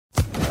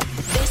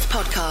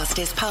podcast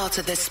is part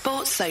of the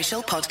Sports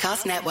Social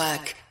Podcast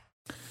Network.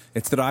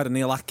 It's the ride of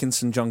Neil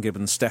Atkinson, John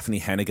Gibbons, Stephanie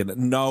Hennigan.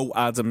 No,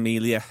 Adam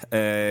Melia.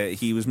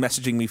 He was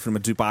messaging me from a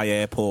Dubai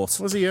airport.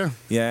 Was he?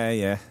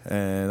 Yeah.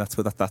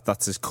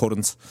 That's his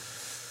current.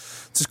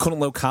 It's his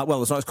current locale.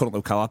 Well, it's not his current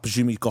locale. I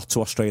presume he's got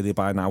to Australia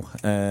by now,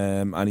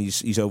 and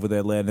he's over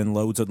there learning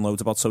loads and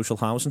loads about social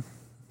housing.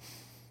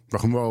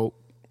 Rock and roll.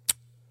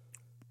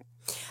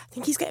 I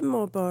think he's getting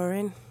more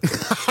boring.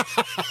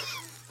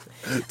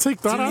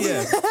 Take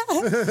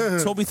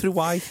that. Talk me through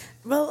why.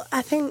 Well,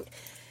 I think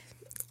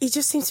he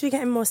just seems to be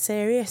getting more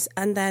serious,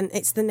 and then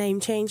it's the name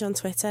change on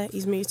Twitter.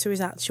 He's moved to his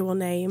actual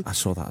name. I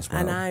saw that as well.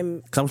 And I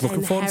was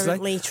looking for him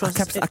today.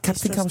 I kept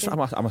thinking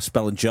I'm a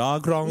spelling jar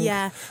wrong.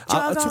 Yeah,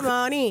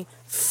 Jargon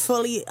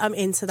fully. I'm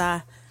into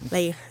that.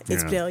 Like,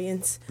 it's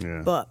brilliant.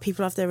 Yeah. But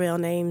people have their real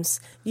names.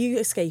 You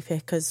escape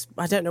it because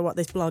I don't know what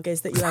this blog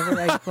is that you ever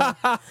wrote.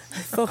 But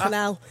fucking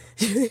hell.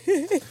 Do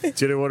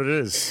you know what it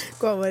is?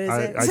 Go on, what is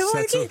it?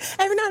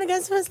 Every now and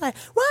again someone's like,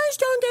 why is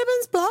John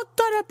Gibbons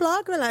got a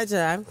blog? Well, I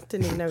don't know.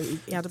 Didn't even know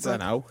he had a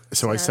blog. I know.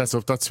 So I set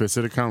up that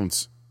Twitter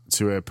account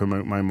to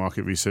promote my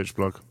market research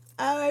blog.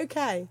 Oh,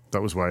 okay.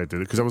 That was why I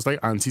did it, because I was like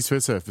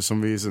anti-Twitter for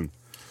some reason.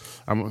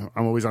 I'm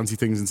always anti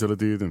things until I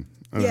do them.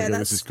 And I go,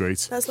 this is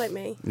great. That's like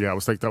me. Yeah, I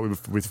was like that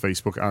with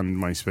Facebook and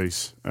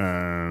MySpace.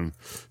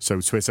 So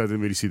Twitter, I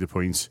didn't really see the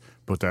point,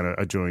 but then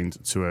I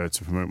joined to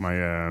promote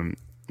my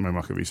my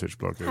market research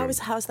blog.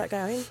 How's that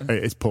going?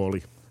 It's poorly.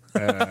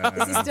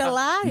 Is it still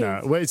live?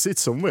 No, well, it's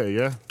somewhere.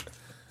 Yeah.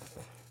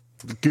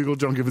 Google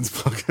John Gibbons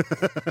blog.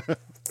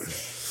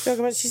 Talk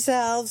about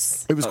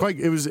yourselves. It was quite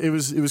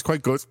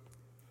good.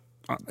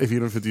 If you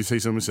don't do say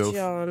so myself.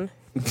 John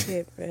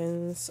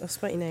Gibbons. I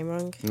spelled your name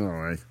wrong. All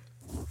right.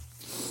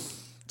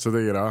 So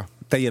there you are.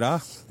 There you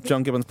are.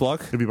 John Gibbons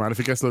blog. It'd be mad if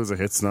it gets loads of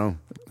hits now,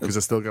 because I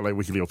still get like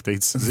weekly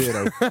updates.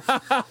 0.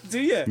 Do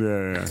you?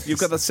 Yeah. You've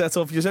got that set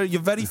up.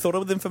 You're very thorough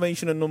with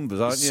information and numbers,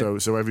 aren't you?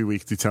 So every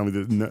week they tell me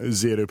that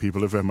 0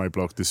 people have read my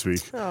blog this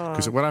week.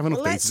 Because I haven't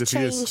updated it for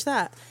years. Let's change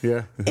that.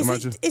 Yeah.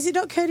 Imagine. Is it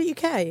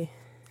 .co.uk?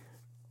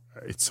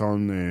 It's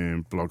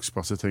on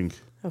Blogspot, I think.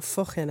 Oh,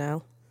 fucking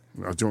hell.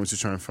 Do you want me to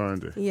try and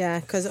find it? Yeah,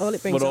 because all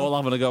it brings We're all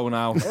having a go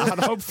now. I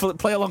hope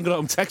play along at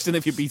home, texting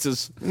if you beat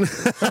us.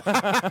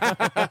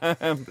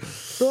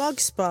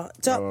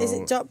 Blogspot. Is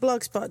it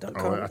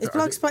 .blogspot.com? Is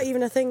Blogspot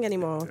even a thing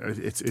anymore?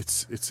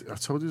 It's. I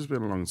told you it's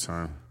been a long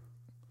time.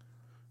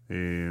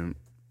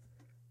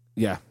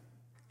 Yeah.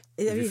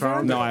 Have you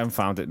found it? No, I haven't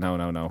found it.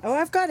 No. Oh,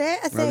 I've got it,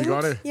 I think. Have you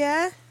got it?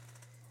 Yeah.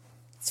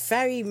 It's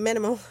very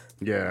minimal.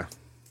 Yeah.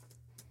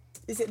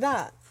 Is it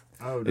that?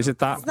 Oh, no. Is it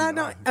that? Is that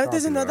not? Oh,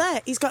 there's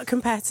another. He's got a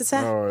competitor.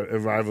 Oh, a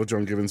rival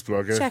John Gibbons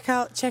blogger.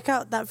 Check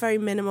out that very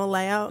minimal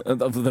layout.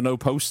 Of the no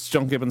posts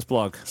John Gibbons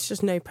blog? It's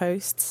just no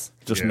posts.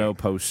 Just no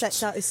posts.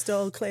 Sets out his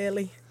stall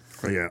clearly.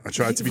 Oh, yeah, I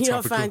tried to be You're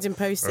topical. not finding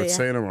posts I was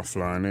here. saying I'm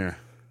offline, yeah.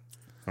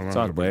 It's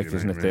hard work,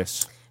 isn't it,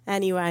 this?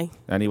 Anyway.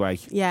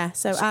 Yeah,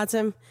 so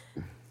Adam,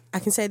 I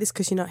can say this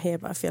because you're not here,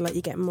 but I feel like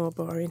you're getting more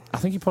boring. I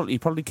think he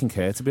probably can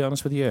care, to be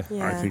honest with you.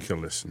 Yeah. I think he'll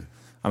listen.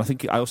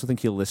 And I also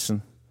think he'll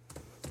listen.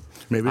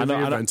 Maybe he'll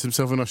reinvent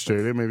himself in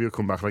Australia. Maybe he'll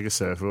come back like a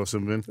surfer or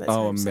something. Let's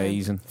hope so.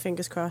 Amazing.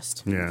 Fingers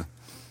crossed. Yeah.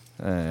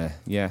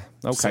 Yeah.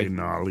 Okay. Saying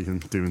gnarly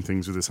and doing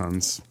things with his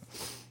hands.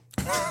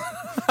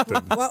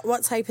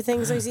 What type of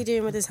things is he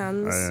doing with his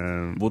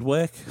hands?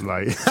 Woodwork.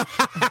 Like... Is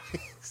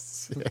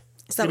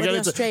that what the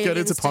Australians get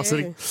into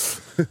pottery.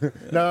 do?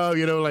 No,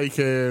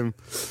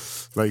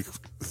 like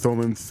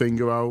thumb and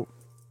finger out,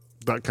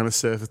 that kind of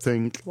surfer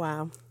thing.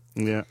 Wow.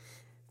 Yeah.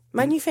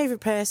 My new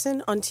favourite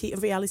person on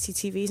reality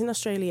TV is an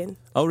Australian.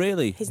 Oh,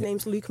 really? His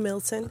name's Luke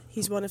Milton.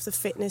 He's one of the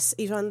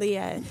he's one of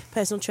the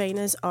personal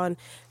trainers on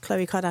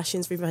Khloe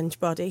Kardashian's Revenge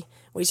Body,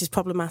 which is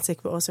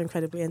problematic but also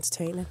incredibly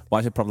entertaining.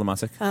 Why is it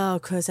problematic? Oh,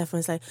 because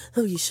everyone's like,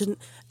 oh, you shouldn't.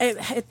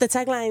 The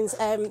tagline's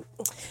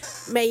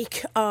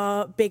make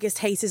our biggest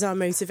haters our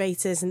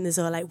motivators, and there's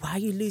all like, why are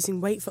you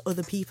losing weight for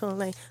other people? And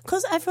like,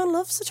 because everyone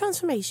loves the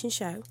transformation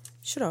show.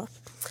 Shut up.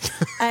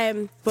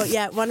 But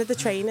yeah, one of the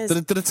trainers.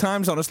 There are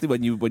times, honestly,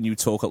 when you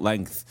talk at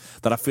length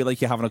that I feel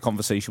like you're having a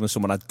conversation with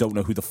someone I don't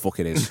know who the fuck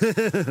it is.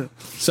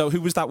 So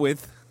who was that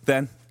with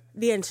then?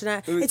 The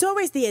internet. It's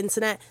always the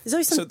internet. There's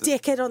always some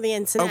dickhead on the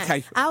internet.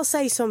 Okay. I'll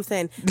say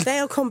something,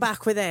 they'll come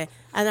back with it,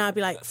 and I'll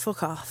be like,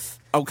 fuck off.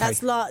 Okay.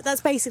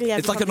 That's basically every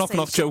It's like a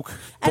knock-knock joke.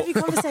 Every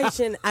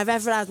conversation I've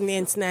ever had on the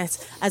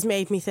internet has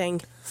made me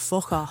think,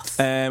 fuck off.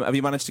 Have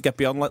you managed to get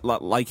beyond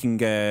liking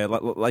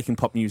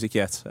pop music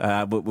yet?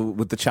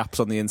 With the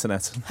chaps on the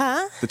internet?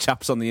 Huh? The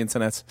chaps on the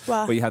internet?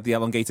 What? Where you had the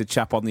elongated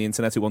chap on the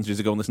internet who wanted you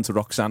to go and listen to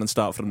Roxanne and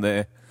start from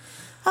there.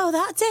 Oh,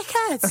 that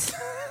dickhead.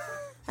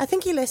 I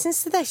think he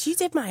listens to this. You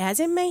did my head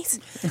in, mate.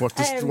 What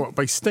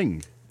by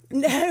Sting?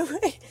 No.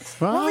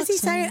 What was he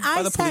saying?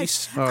 By the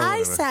police.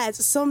 I said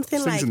something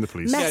Sting's like... in the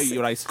police. Yeah,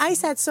 you're right. I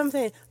said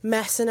something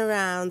messing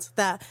around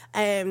that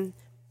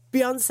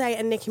Beyonce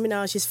and Nicki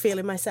Minaj's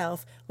 "Feeling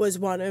Myself" was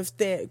one of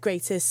the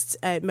greatest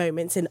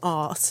moments in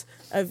art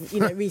of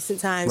recent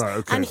times. Right,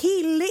 okay. And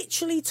he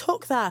literally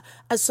took that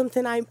as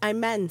something I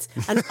meant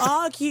and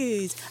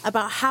argued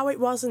about how it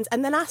wasn't,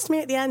 and then asked me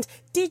at the end,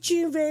 "Did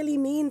you really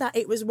mean that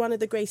it was one of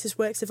the greatest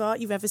works of art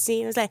you've ever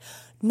seen?" I was like,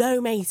 "No,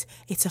 mate,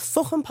 it's a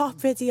fucking pop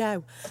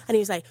video." And he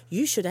was like,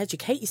 "You should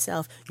educate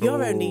yourself.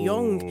 You're only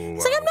young."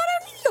 It's like, I'm not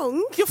only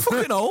young. You're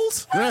fucking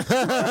old. Dead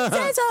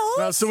old.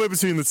 That's somewhere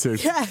between the two.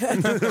 Yeah.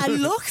 I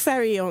look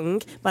very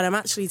young, but I'm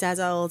actually dead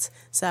old.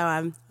 So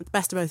I'm the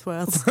best of both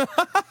worlds.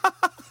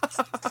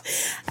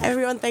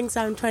 Everyone thinks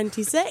I'm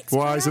 26.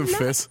 Wise and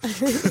fit.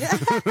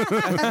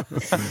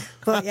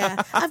 But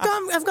yeah,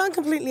 I've gone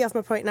completely off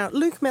my point now.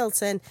 Luke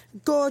Milton,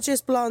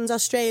 gorgeous blonde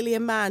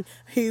Australian man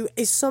who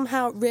is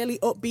somehow really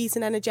upbeat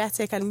and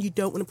energetic, and you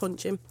don't want to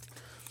punch him.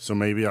 So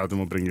maybe Adam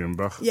will bring you in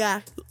back.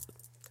 Yeah.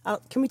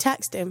 Can we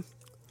text him?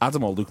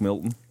 Adam or Luke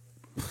Milton?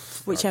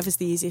 Whichever's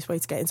the easiest way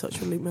to get in touch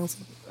with Luke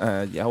Milton.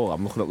 Yeah, well,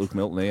 I'm looking at Luke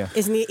Milton here.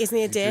 Isn't he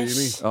a dish?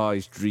 Dreamy. Oh,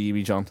 he's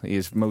dreamy, John. He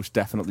is most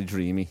definitely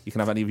dreamy. You can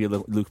have any of your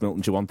Luke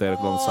Miltons you want there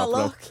on the top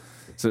row. Look.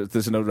 So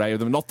there's an array of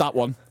them. Not that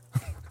one.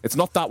 It's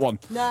not that one.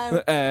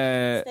 No.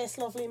 This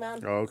lovely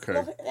man. Okay.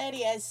 Look, there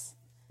he is.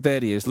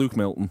 There he is, Luke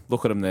Milton.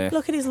 Look at him there.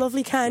 Look at his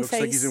lovely kind Looks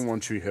face. like he's in One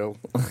Tree Hill.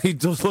 He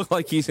does look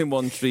like he's in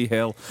One Tree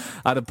Hill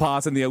at a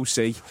part in the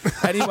OC.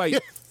 Anyway,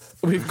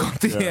 we've got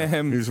the...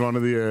 He's one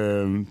of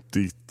the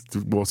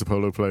water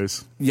polo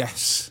players.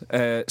 Yes.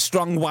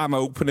 Strong wham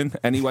opening,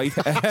 anyway.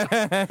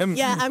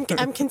 Yeah,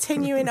 I'm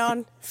continuing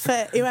on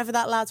for whoever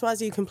that lad was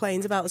who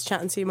complains about us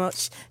chatting too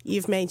much.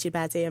 You've made your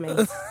bed here,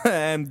 mate.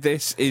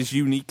 This is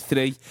Unique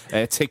 3,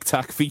 Tic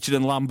Tac,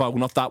 featuring Lambo,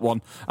 not that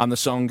one. And the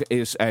song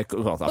is...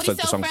 well, I've said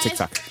the song Tic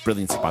Tac.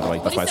 Brilliant, by the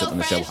way. That's why it's up in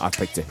the show. I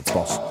picked it. It's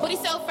boss. Booty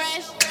so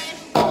fresh.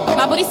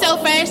 My booty so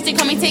fresh, they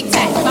call me Tic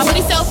Tac. My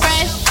booty so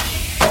fresh.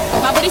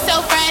 My booty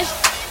so fresh.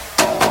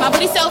 My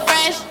booty so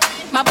fresh.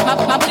 My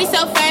booty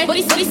so fresh.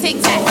 Booty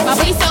Tic Tac. My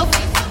booty so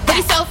fresh.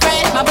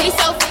 My booty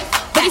so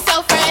fresh. Booty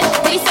so fresh. My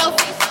booty so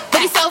fresh.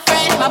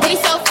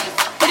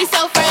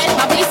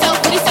 My booty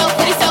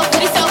so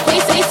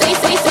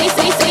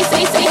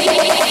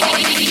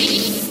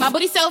My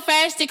booty so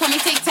fresh, they call me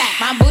Tic Tac.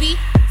 My booty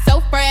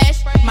so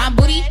fresh. My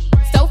booty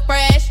so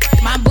fresh.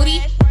 My booty so fresh. My booty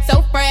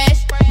so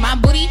fresh.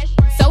 My booty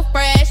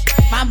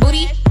so fresh.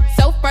 My booty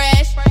so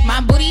fresh.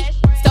 My booty so fresh. My booty so fresh. My booty my booty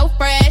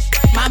so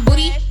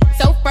fresh.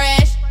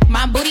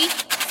 My booty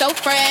so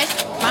fresh.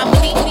 My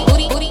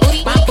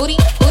booty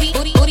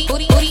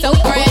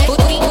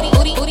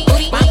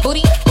my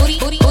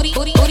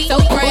booty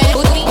so fresh.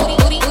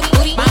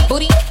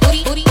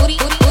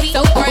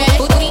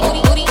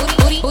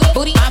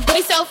 My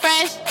booty so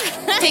fresh.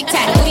 Tic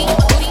Tac.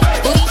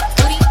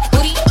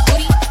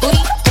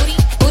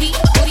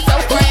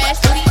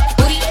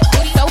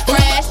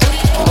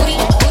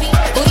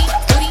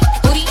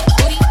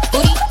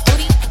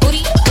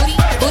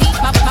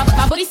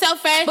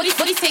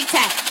 Booty Tic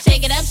Tac.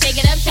 Shake it up, shake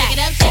it up, shake it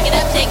up, shake it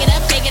up, shake it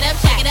up, shake it up,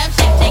 shake it up,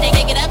 shake it up,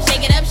 shake it up,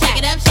 shake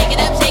it up, shake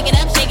it up, shake it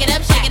up, shake it up, shake it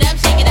up, shake it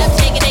up, shake it, shake it, shake it, shake it,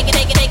 shake it,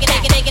 shake it, shake it,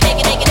 shake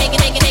it, shake it,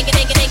 shake it,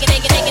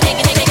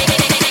 shake it, shake it, shake it.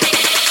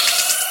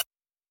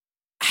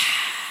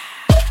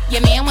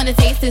 Your man wanna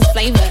taste this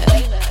flavor.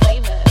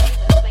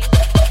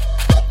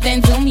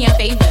 Then do me a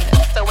favor.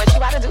 So what you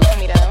gotta do for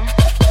me though?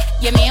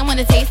 Your man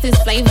wanna taste this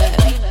flavor.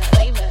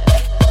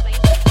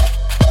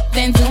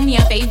 Then do me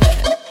a favor.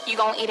 You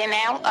gon' eat it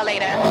now or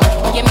later?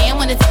 Your man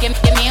wanna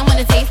taste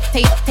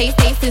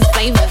this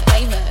flavor.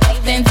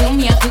 Then do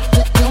me a favor.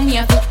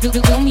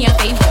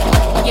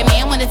 Your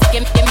man wanna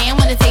taste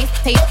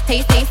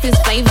this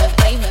flavor.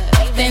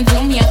 Then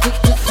do me a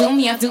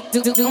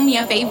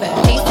favor.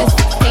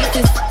 Taste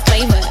this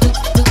flavor.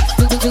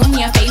 Do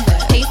me a favor.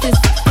 Taste this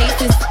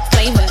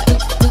flavor.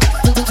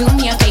 Do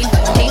me a favor.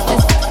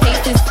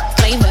 Taste this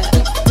flavor.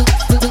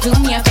 Do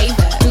me a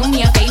favor. Do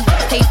me a favor.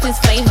 Taste this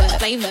flavor.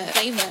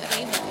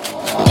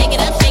 Shake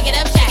it up, shake it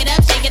up, shake it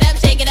up, shake it up,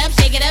 shake it up,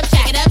 shake it up,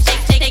 shake it up,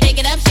 shake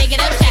it up, shake it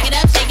up, shake it up,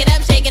 shake it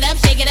up, shake it up,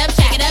 shake it up, shake it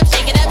up, shake it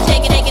up, shake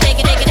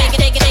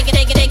it,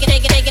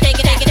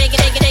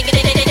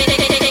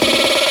 shake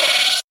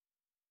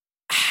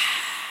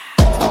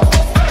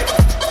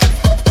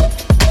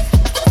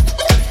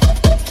it, shake it, shake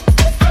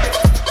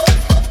it, shake it, shake it, shake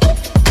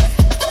it,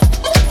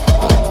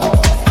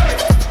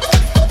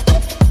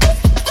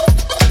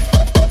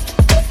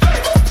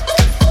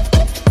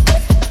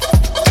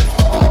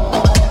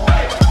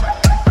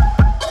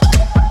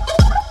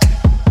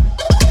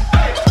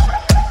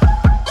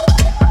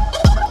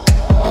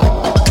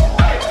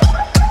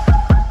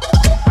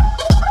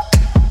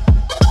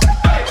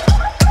 it,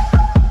 shake it, shake it, shake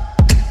it,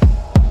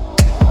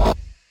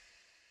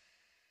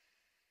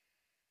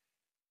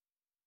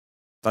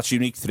 That's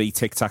Unique 3,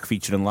 Tic Tac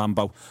featuring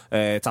Lambo.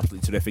 It's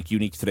absolutely terrific.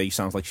 Unique 3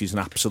 sounds like she's an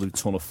absolute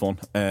ton of fun.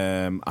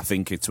 I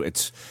think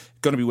it's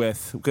going to be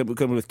worth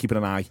keeping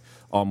an eye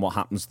on what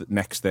happens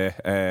next there.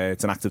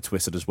 It's an active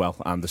Twitter as well,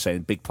 and they're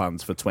saying big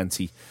plans for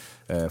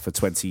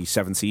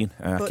 2017.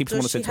 But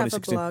does she have a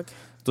blog?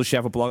 Does she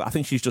have a blog? I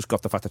think she's just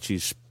got the fact that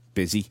she's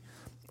busy,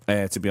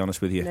 to be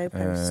honest with you. No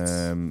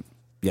posts.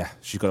 Yeah,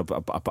 she's got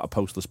a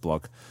postless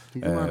blog. I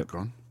think it might have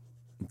gone.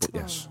 But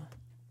yes.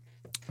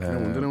 No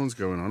wonder no one's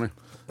going on it.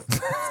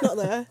 It's not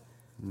there.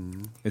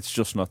 It's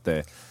just not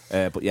there.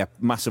 But yeah,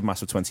 massive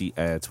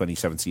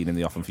 2017 in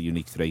the offing for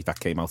Unique 3. That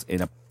came out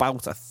in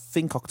about, I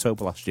think,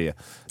 October last year.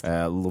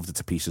 Loved it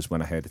to pieces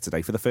when I heard it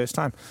today for the first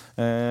time.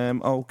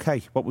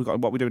 Okay, what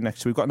we doing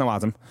next? We've got no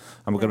Adam,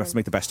 and we're going to have to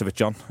make the best of it,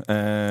 John.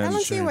 How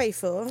long's you away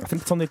for? I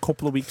think it's only a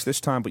couple of weeks this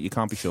time, but you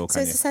can't be sure, So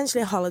it's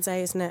essentially a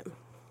holiday, isn't it?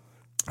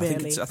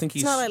 Really? I think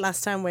he's... It's not like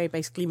last time where he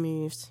basically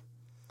moved.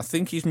 I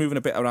think he's moving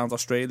a bit around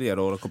Australia,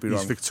 or I could be wrong.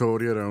 He's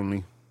Victoria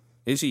only.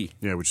 Is he?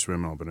 Yeah, which is where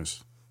Melbourne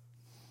is.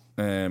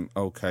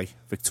 Okay,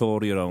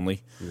 Victoria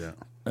only. Yeah.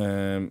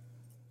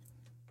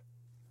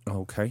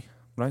 Okay,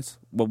 right.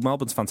 Well,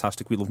 Melbourne's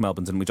fantastic. We love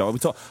Melbourne, and are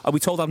we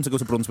told Adam to go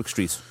to Brunswick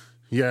Street?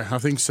 Yeah, I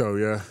think so,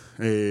 yeah.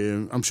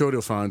 I'm sure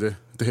he'll find it.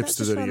 The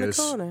hipster that he is.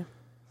 Corner.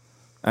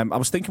 I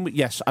was thinking,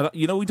 yes,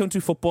 we don't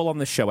do football on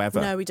this show ever.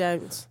 No, we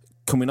don't.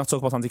 Can we not talk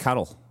about Andy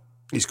Carroll?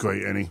 He's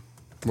great, isn't he?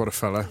 What a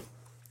fella.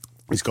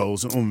 His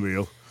goals are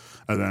unreal.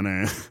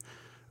 And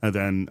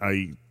then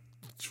I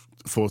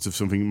thought of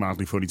something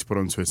madly funny to put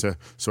on Twitter,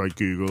 so I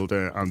googled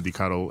Andy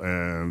Carroll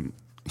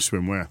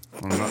swimwear.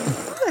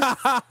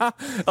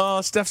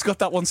 Oh, Steph's got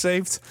that one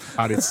saved.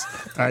 And it's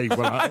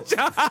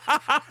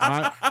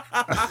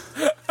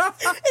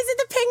Is it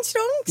the pink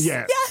trunks?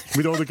 Yeah,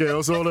 with all the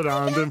girls all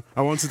around him.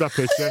 I wanted that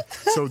picture.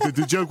 So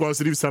the joke was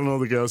that he was telling all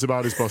the girls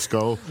about his boss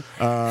goal.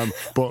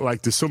 But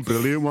like, there's some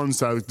brilliant ones.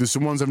 There's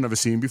some ones I've never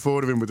seen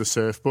before of him with a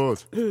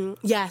surfboard.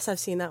 Yes, I've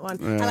seen that one.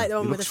 I like the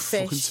one with the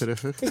fish.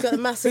 Terrific. He's got a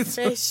massive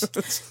fish.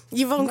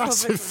 You've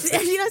uncovered.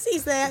 You know,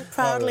 he's there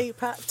proudly,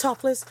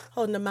 topless,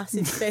 holding a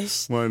massive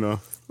fish. Why not?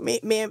 Me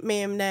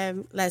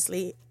and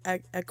Leslie are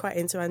quite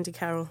into Andy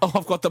Carroll. Oh,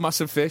 I've got the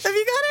massive fish. Have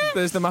you got it?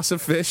 There's the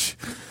massive fish.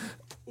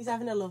 He's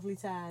having a lovely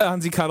time.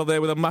 Andy Carroll there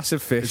with a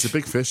massive fish. It's a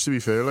big fish, to be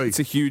fair. Like. It's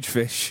a huge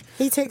fish.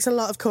 He takes a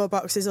lot of core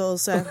boxes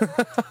also.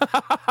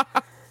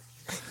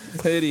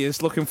 Here he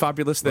is, looking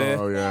fabulous there.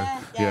 Oh,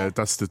 yeah.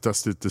 That's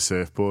the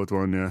surfboard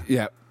one, yeah.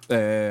 Yeah.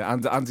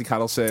 And Andy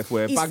Carroll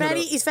surfwear.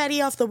 He's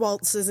very off the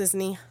waltzers, isn't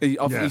he? He's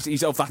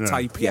of that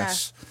type,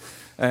 yes.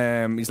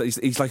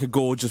 He's like a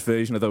gorgeous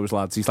version of those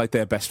lads. He's like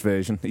their best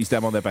version. He's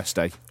them on their best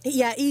day.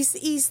 Yeah,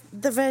 he's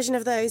the version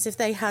of those if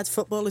they had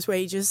footballers'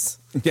 wages.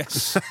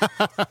 Yes.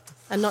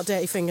 And not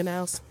dirty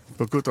fingernails.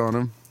 But good on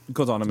him.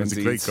 Good on him, it's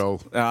indeed. It's a great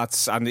goal.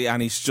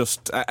 And he's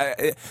just...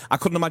 I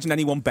couldn't imagine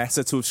anyone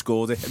better to have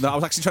scored it. I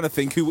was actually trying to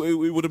think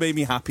who would have made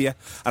me happier,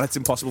 and it's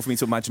impossible for me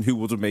to imagine who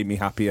would have made me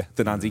happier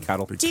than Andy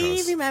Carroll. Do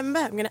you remember,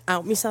 I'm going to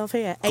out myself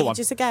here,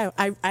 ages ago,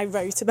 I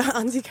wrote about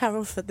Andy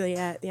Carroll for the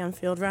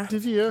Anfield Rap.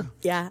 Did you?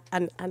 Yeah,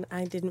 and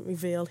I didn't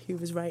reveal who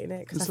was writing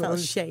it because I felt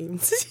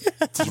ashamed.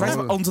 Did you write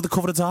about Under the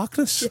Cover of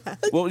Darkness? Yeah.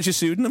 What was your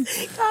pseudonym?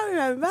 Can't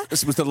remember.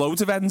 Was there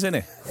loads of ends in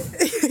it?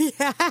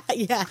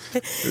 yeah.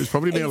 It was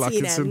probably Neil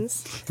Atkinson.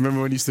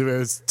 Remember when he used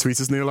to tweet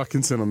us Neil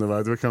Atkinson on the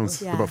Rider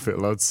account about fit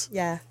lads?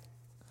 Yeah.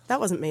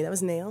 That wasn't me, that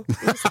was Neil.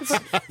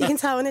 You can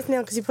tell when it's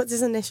Neil because he puts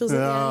his initials at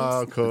the end.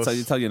 Oh, of course.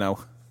 That's how you know.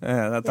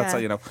 That's how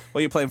you know. What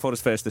are you playing for us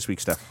first this week,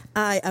 Steph?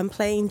 I am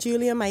playing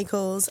Julia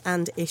Michaels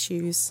and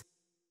Issues.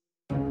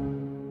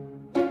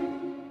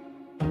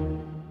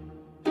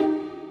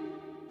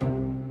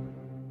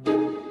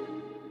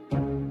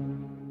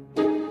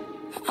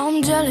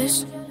 I'm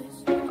jealous,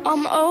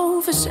 I'm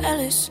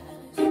overzealous.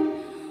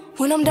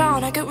 When I'm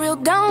down, I get real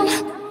down.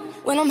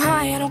 When I'm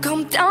high, I don't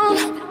come down.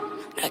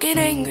 I get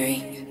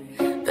angry,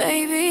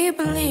 baby,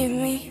 believe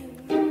me.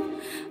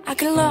 I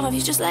can love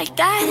you just like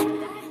that,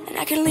 and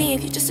I can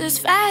leave you just as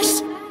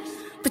fast.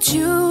 But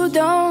you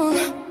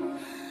don't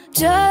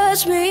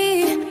judge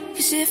me,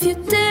 'cause if you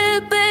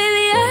did,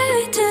 baby,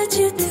 I'd judge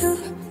you too.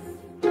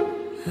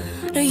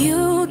 No,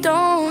 you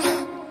don't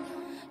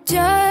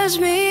judge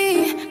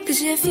me,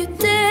 'cause if you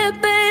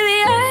did,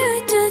 baby,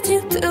 I'd judge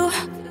you too.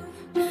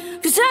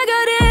 'Cause I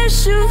got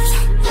issues,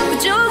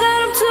 but you got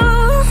them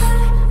too.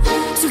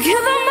 So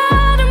give them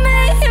all to me,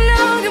 and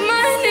I'll give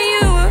mine to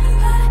you.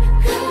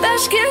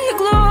 Bask in the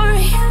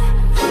glory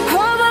of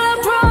all our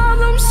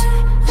problems,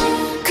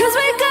 'cause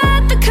we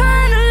got the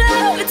kind of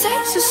love it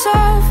takes to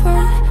solve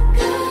them.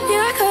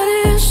 Yeah, I got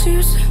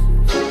issues,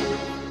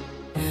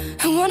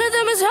 and one of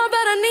them is how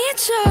bad I need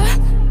you.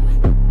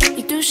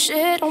 You do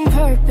shit on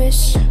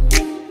purpose.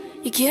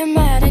 You get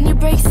mad and you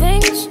break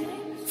things.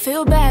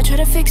 Feel bad, try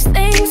to fix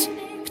things.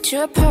 But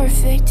you're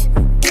perfect,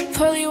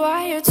 poorly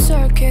wired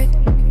circuit.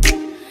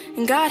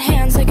 And got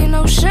hands like an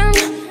ocean.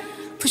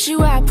 Push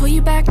you out, pull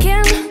you back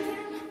in.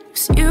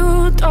 'Cause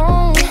you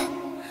don't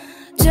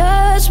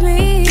judge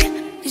me.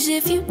 'Cause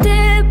if you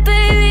did,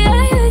 baby,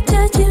 I would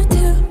judge you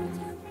too.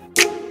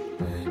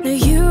 No,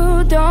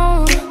 you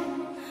don't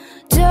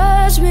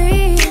judge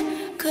me,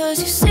 'cause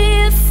you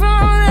see it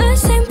from the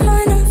same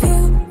point of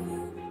view.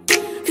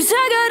 'Cause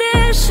I got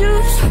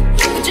issues,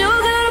 but you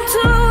got them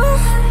too.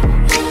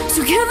 So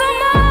give them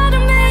all to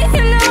me,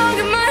 and I'll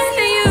give mine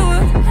to you.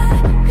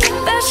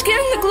 Bask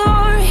in the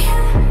glory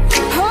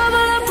of all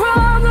our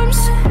problems,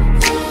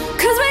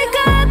 'cause we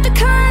got the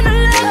kind of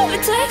love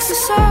it takes to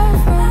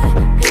solve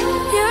them.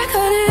 Yeah, I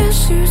got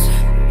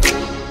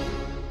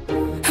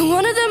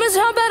is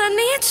how bad I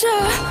need you.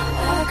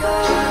 I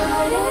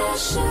got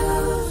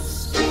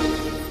issues.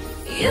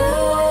 You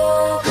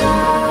got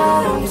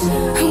them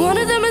too. And one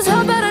of them is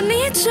how bad I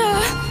need you.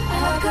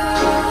 I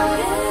got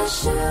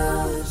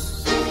issues.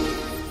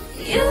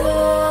 You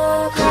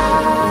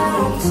got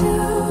them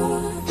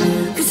too.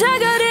 'Cause I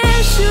got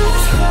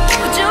issues,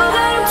 but you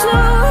got them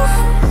too.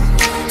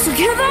 So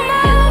give them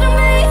all to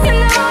me and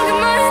I'll give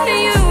mine to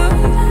you.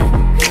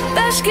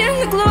 Bask in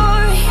the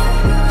glory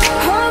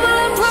of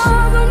our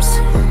problems.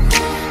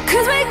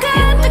 'Cause we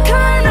got the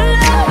kind of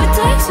love it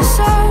takes to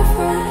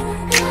suffer.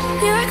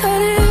 Yeah, I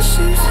got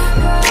issues.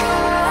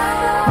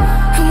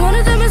 And one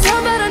of them is how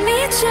bad I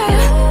need you.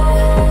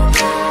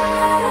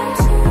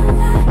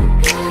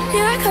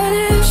 Yeah, I got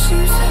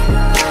issues.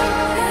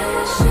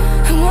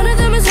 And one of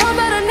them is how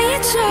bad I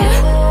need you.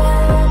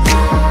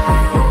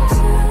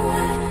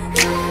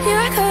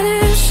 Yeah, I got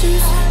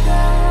issues.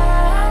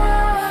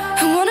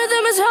 And one of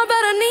them is how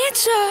bad I need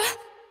you.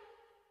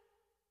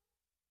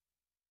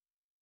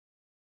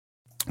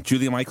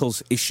 Julia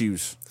Michaels,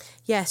 Issues.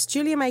 Yes,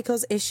 Julia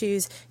Michaels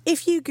Issues.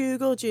 If you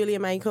Google Julia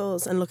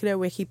Michaels and look at her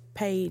wiki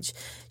page,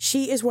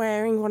 she is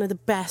wearing one of the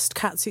best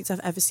catsuits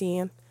I've ever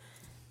seen.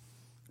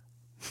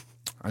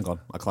 Hang on,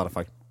 I'll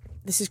clarify.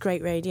 This is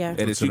great radio.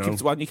 It is. Why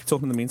don't you keep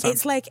talking in the meantime?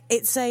 It's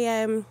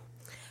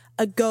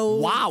a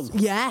gold. Wow.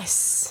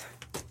 Yes,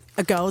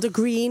 a gold, a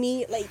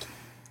greeny, like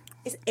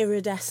it's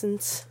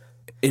iridescent.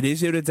 It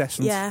is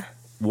iridescent. Yeah.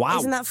 Wow.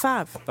 Isn't that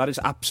fab? That is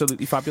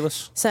absolutely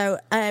fabulous. So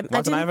Why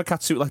don't I have a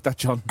catsuit like that,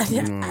 John?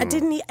 I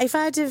didn't.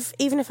 If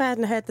even if I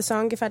hadn't heard the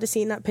song, if I'd have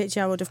seen that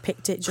picture, I would have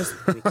picked it just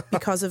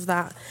because of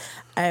that.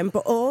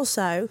 But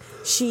also,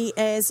 she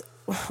is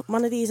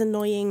one of these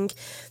annoying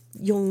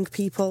young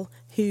people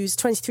who's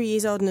 23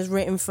 years old and has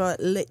written for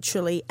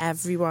literally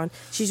everyone.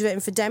 She's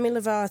written for Demi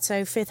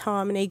Lovato, Fifth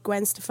Harmony,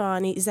 Gwen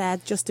Stefani,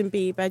 Zed, Justin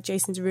Bieber,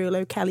 Jason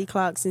Derulo, Kelly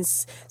Clarkson,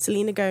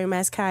 Selena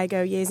Gomez,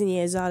 Kygo, Years and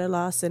Years, Zara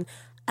Larson,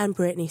 and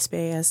Britney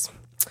Spears.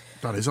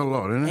 That is a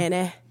lot, isn't it? In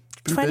it.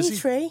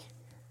 23?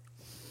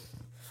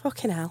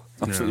 Fucking hell.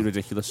 Absolutely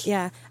ridiculous.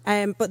 Yeah.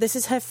 But this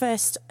is her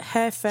first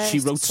She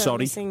wrote solo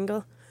Sorry.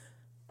 single.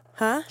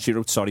 Huh? She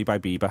wrote Sorry by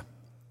Bieber.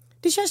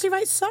 Did she actually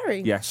write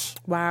Sorry? Yes.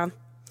 Wow.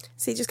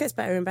 See, it just gets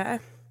better and better.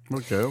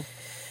 Okay.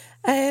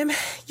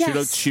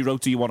 Yes. She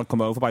wrote Do You Want to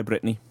Come Over by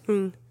Britney.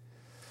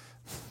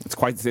 It's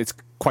quite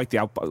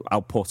the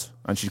output,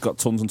 and she's got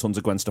tons and tons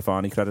of Gwen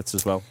Stefani credits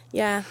as well.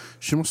 Yeah.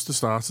 She must have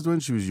started when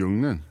she was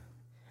young then.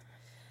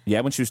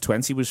 Yeah, when she was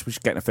 20, was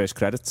getting her first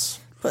credits.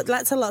 But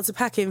that's a lot to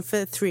pack in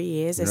for 3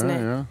 years, isn't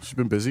it? Yeah, she's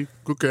been busy.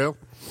 Good girl.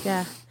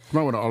 Yeah.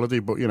 Might want a holiday,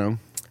 but you know.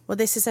 Well,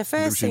 this is her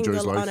Maybe first she enjoys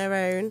single life. on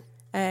her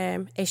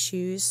own,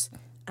 Issues,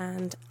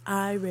 and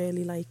I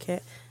really like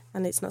it.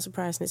 And it's not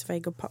surprising, it's a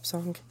very good pop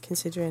song,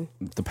 considering.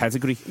 The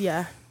pedigree.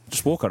 Yeah.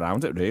 Just walk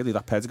around it, really,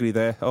 that pedigree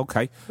there.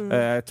 Okay.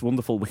 It's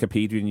wonderful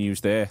Wikipedia news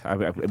there.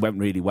 It went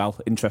really well.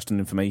 Interesting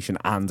information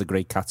and a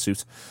great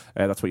catsuit.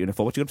 That's what you're in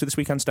for. What you up to this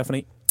weekend,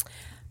 Stephanie?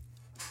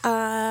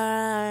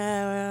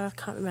 I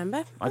can't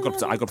remember. I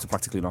got up to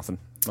practically nothing.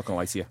 Not going to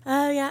lie to you.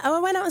 Oh, yeah. Oh, I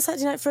went out on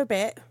Saturday night for a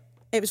bit.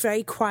 It was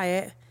very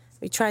quiet.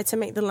 We tried to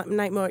make the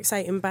night more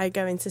exciting by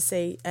going to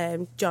see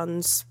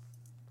John's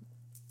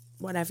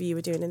whatever you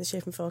were doing in the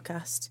shipping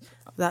forecast.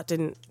 That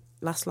didn't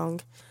last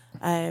long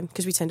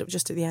because we turned up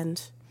just at the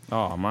end.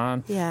 Oh,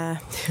 man. Yeah,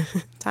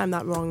 timed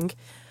that wrong.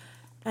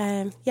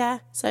 Yeah,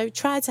 so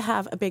tried to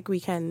have a big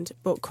weekend,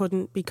 but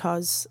couldn't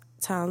because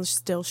town's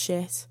still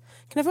shit.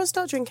 Can everyone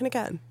start drinking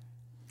again?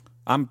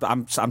 I'm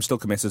still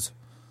committed.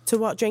 To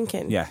what,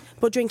 drinking? Yeah.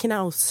 But drinking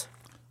out?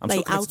 I'm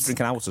still committed to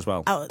drinking out as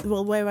well. Out,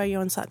 well, where were you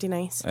on Saturday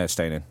night?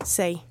 Staying in.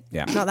 See?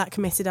 Yeah. Not that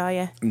committed, are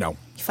you? No.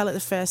 You fell at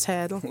the first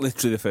hurdle?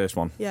 Literally the first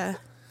one. Yeah.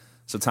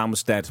 So town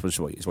was dead, is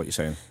what you're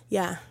saying.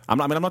 Yeah. I'm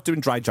not doing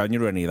dry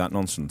January or any of that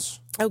nonsense.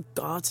 Oh,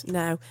 God,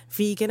 no.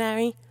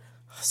 Veganary?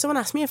 Someone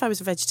asked me if I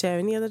was a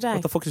vegetarian the other day.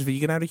 What the fuck is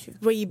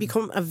veganary? Where you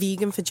become a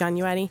vegan for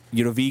January.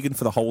 You're a vegan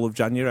for the whole of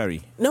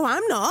January? No,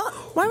 I'm not.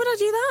 Why would I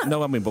do that?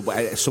 No, I mean,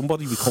 but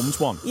somebody becomes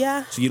one.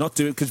 Yeah. So you're not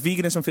doing it, because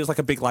veganism feels like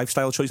a big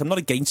lifestyle choice. I'm not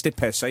against it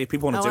per se. If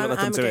people want to do it, let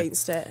them do it. I'm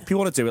against it. If people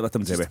want to do it, let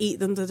them do it. Eat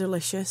them, they're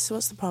delicious.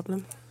 What's the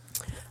problem?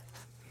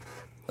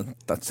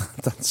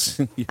 That's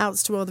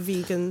Outs to all the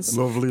vegans.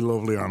 Lovely,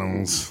 lovely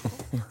animals.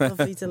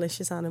 Lovely,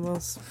 delicious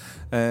animals.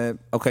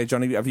 Okay,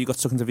 Johnny, have you got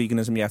stuck into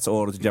veganism yet,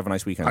 or did you have a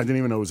nice weekend? I didn't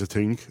even know it was a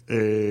thing.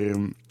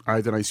 I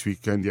had a nice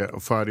weekend, yeah.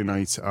 On Friday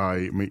night,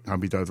 I had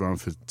my dad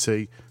round for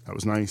tea. That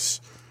was nice.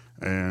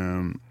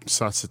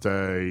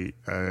 Saturday,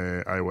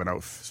 I went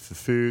out for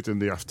food. In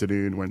the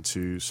afternoon, went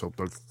to Salt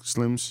Dog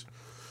Slims.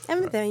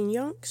 Everything,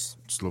 yonks.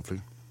 It's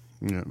lovely.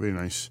 Yeah, really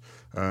nice.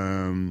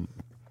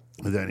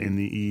 And then in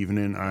the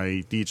evening,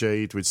 I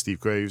DJ'd with Steve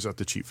Graves at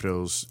the Cheap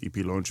Thrills EP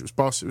launch. It was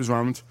boss, it was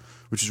rammed,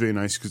 which is really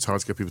nice because it's hard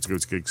to get people to go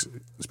to gigs,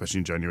 especially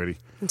in January.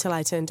 Until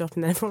I turned up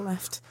and then everyone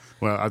left.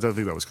 Well, I don't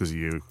think that was because of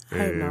you. I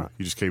hope not.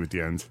 You just came at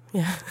the end.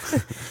 Yeah.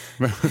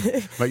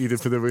 Like you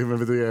did for the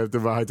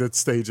rider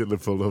stage at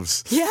Liverpool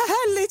Loves. Yeah,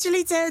 I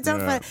literally turned up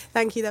Yeah. for...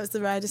 Thank you, that was the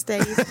rider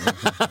stage.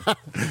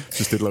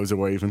 Just did loads of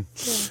waving.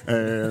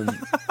 Yeah.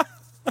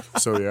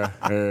 So yeah,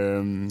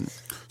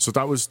 so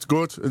that was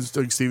good. I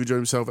think Steve enjoyed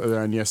himself. And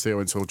then yesterday I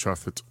went to Old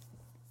Trafford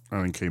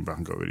and then came back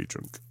and got really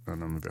drunk.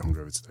 And I'm a bit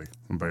hungover today.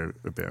 And by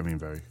a bit, I mean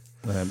very.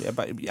 Yeah,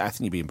 but I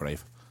think you're being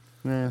brave.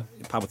 Yeah.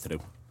 Power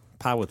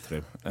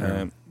through.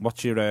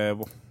 What's your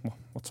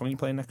what song are you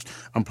playing next?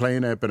 I'm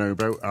playing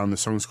Bonobo, and the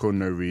song's called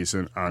No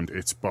Reason, and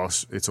it's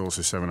Boss. It's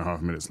also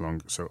 7.5 minutes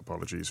long, so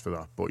apologies for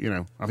that. But, you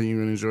know, I think you're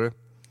going to enjoy it.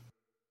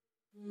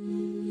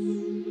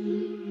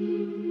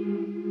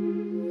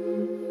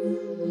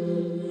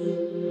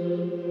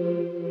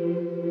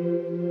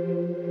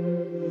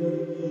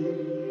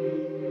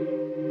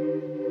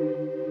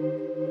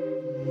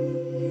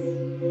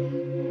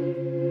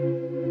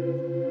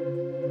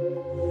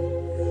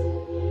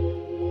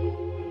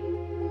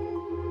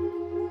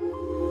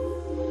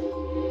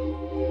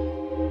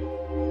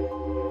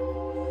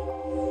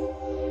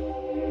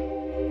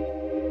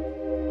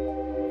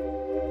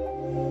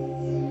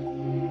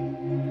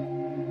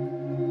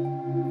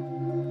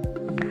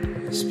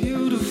 It's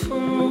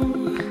beautiful,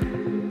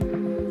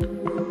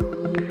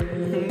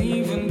 and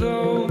even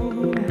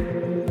though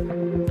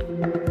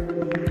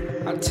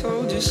I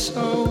told you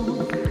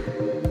so,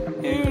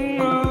 you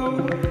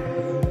know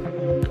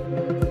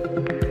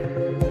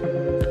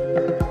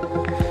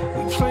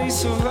we play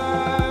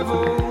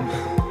survival,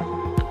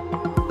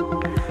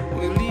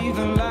 we leave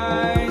the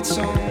lights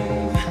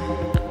on,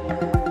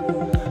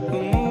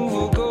 the move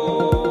will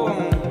go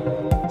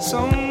on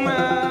somehow.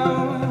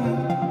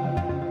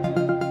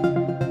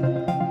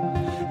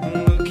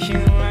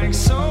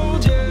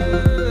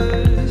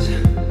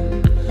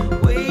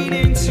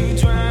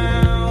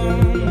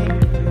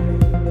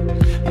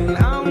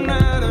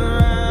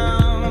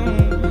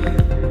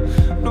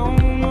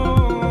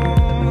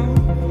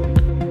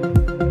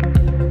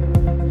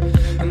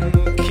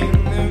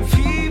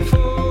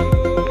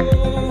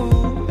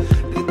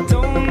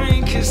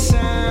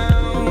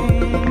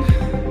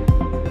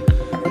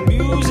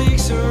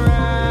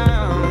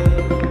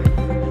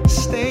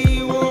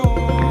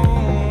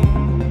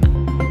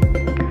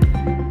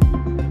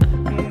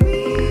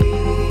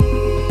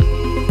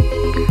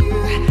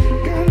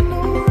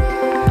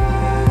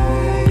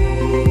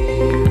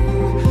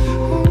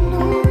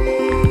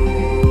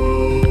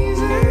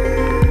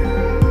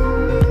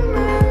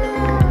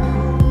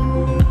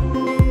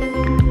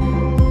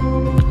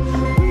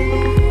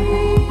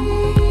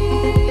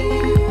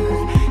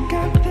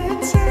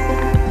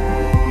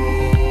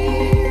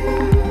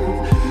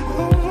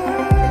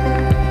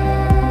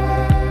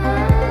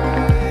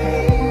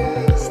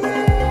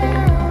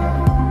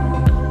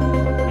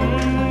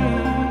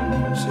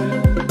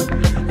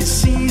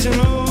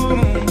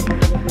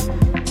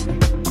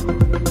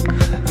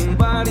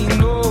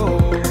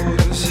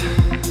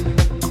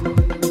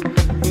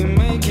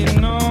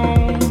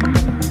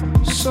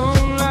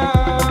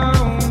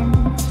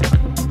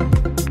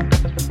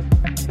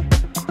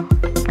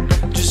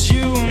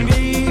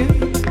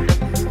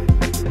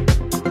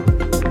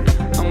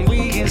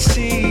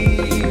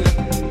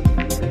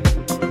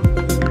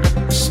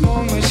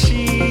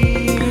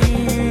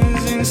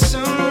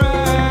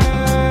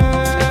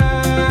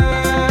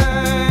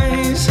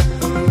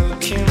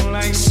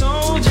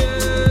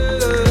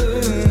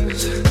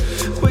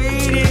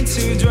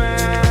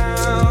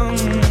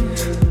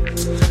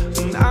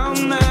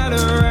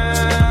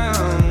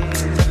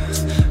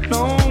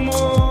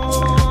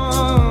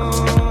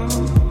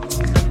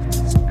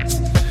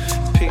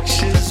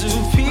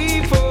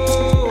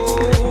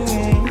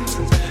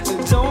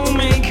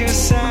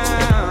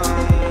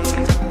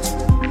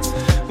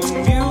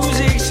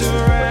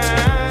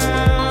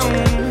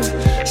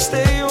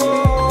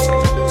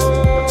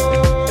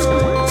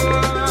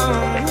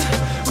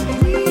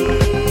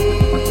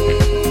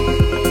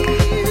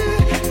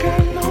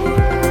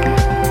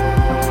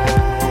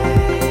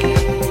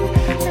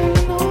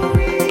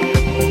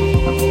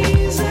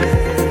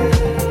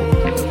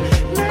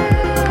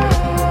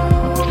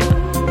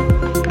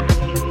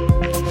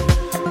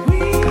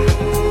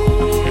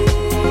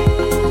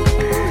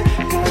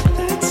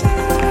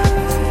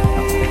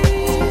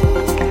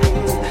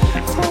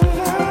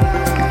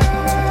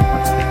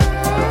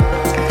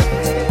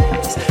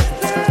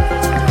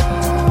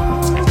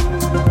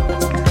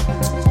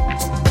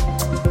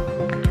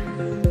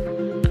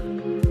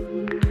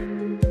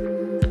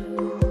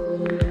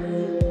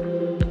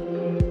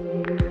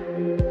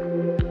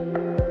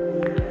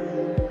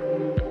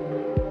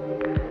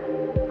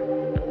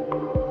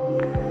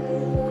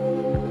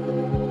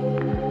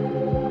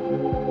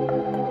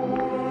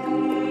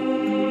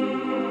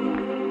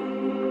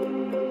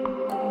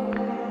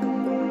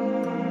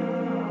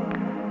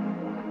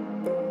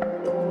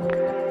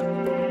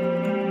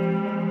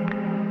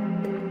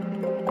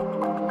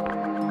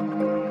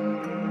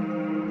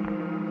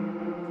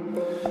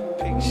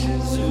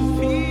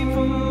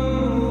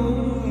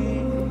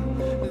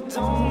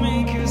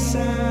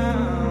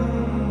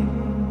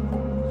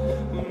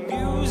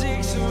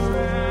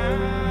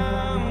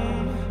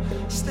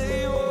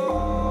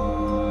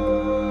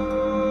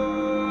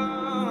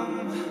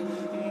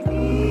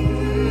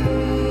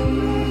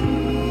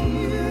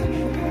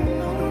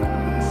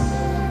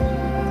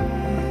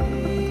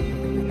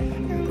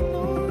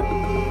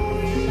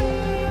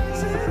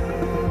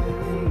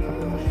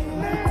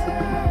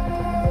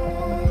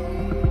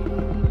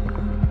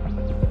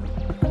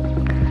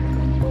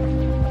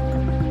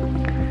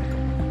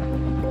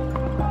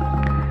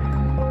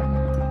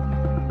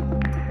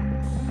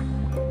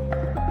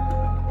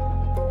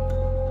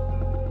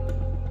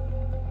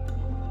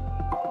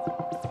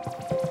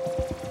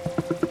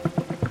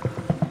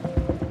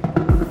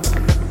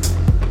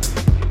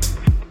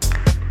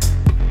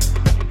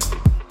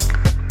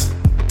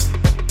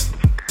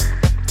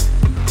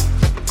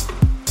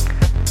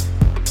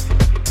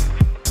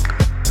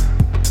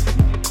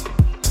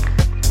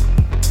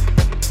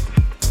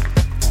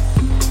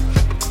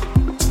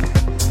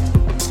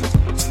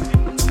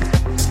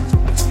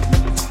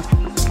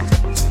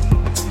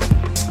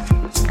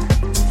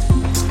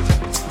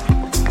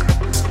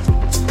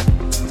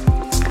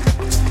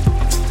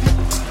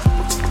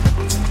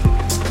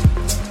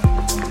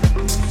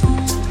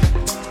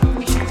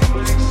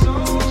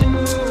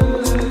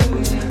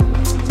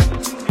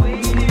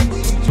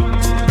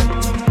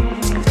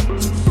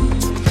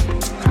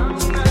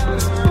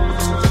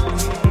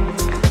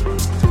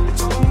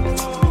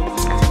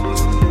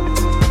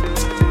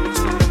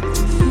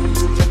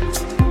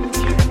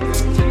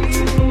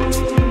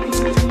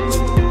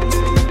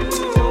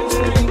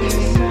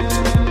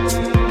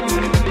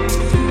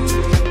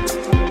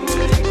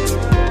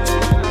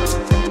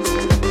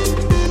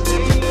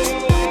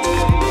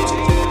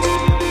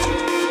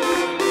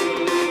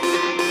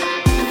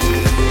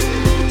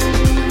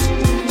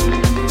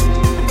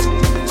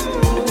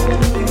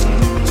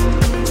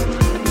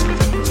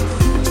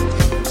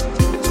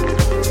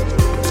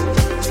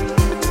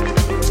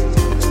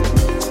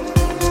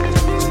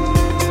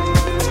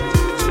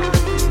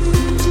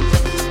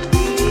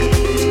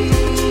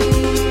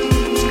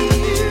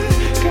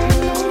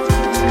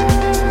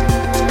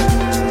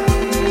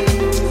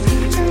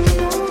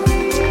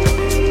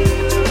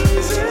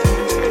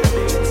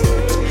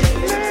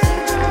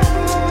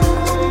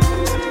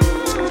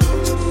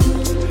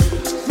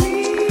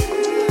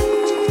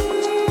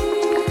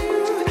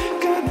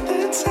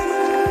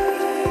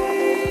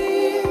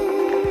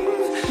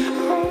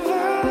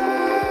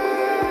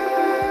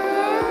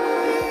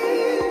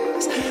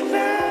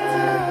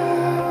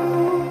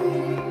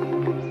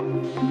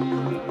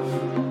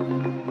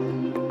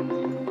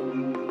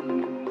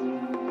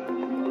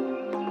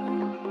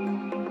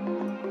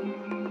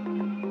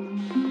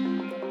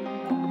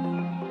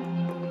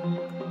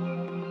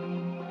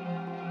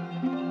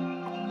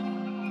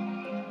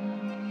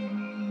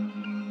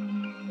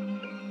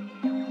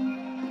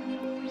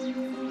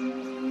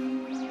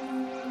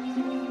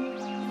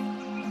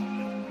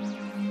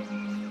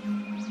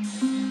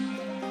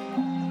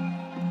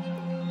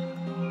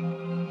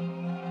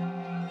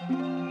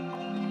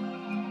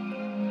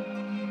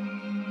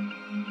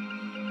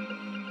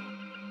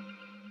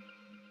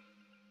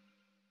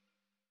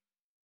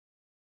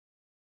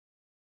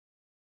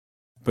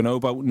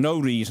 Bonobo, No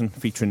Reason,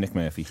 featuring Nick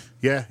Murphy.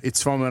 Yeah,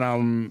 it's from an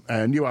album,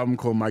 a new album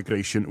called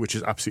Migration, which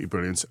is absolutely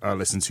brilliant. I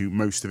listened to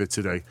most of it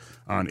today,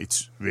 and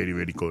it's really,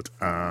 really good.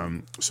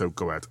 So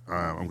go ahead.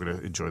 I'm going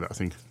to enjoy that, I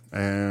think.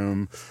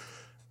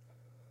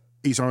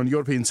 He's on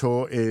European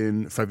tour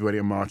in February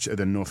and March, and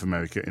then North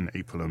America in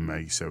April and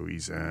May. So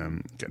he's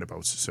getting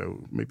about.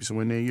 So maybe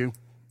somewhere near you.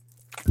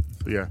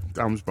 But yeah,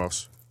 Dam's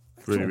Boss.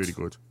 Really, really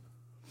good.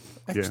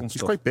 Excellent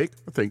He's stuff. quite big,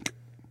 I think.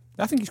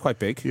 I think he's quite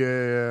big.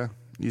 Yeah.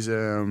 He's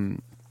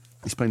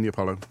playing the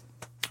Apollo.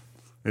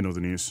 In other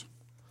news,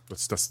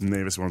 that's the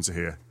nearest one to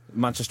hear.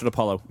 Manchester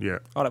Apollo. Yeah.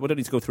 All right, we don't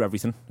need to go through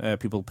everything.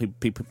 People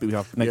we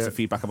have negative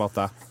feedback about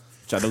that,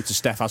 which I noticed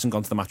Steph hasn't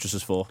gone to the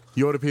mattresses for.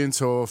 European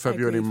tour,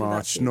 February and agree with that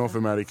March. too. North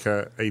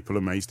America, April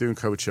and May. He's doing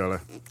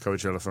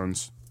Coachella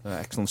fans.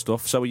 Excellent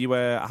stuff. So, are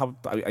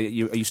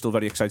you still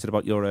very excited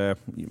about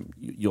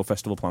your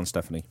festival plans,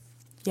 Stephanie?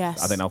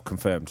 Yes. Are they now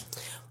confirmed?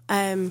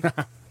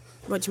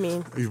 What do you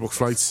mean? You've booked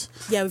flights.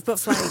 Yeah, we've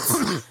booked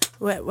flights.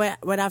 we're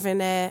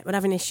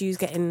having issues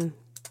getting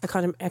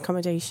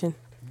accommodation.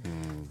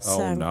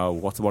 Oh no!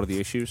 What are the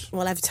issues?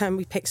 Well, every time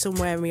we pick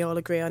somewhere and we all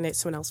agree on it,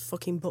 someone else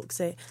fucking books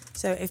it.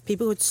 So if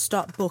people would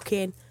stop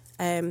booking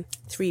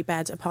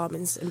 3-bed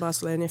apartments in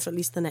Barcelona for at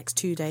least the next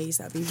 2 days,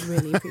 that'd be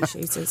really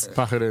appreciated.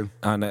 Pack it in.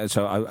 And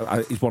so,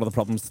 is one of the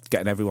problems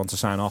getting everyone to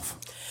sign off?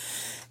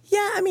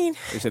 Yeah, I mean,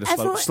 Is it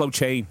a slow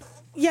chain?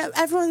 yeah,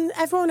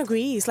 everyone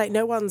agrees. Like,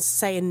 no one's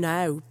saying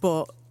no,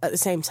 but at the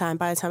same time,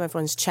 by the time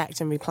everyone's checked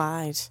and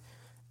replied,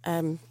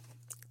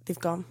 they've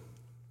gone.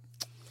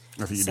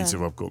 I think you need to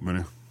rob gut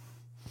money.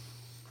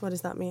 What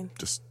does that mean?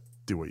 Just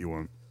do what you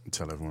want and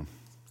tell everyone.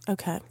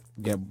 Okay.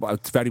 Yeah, well,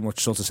 it's very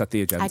much sort of set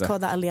the agenda. I call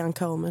that a Leanne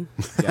Coleman.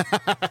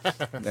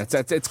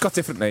 It's got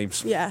different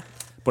names. Yeah.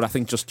 But I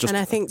think just And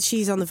I think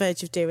she's on the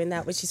verge of doing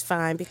that, which is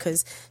fine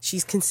because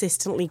she's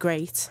consistently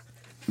great.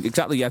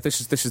 exactly. Yeah,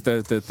 this is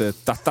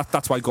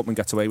that's why Gutman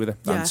gets away with it.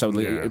 Yeah. And so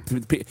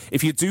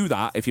if you do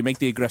that, if you make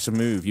the aggressive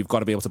move, you've got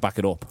to be able to back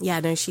it up. Yeah,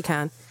 no, she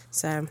can.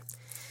 So,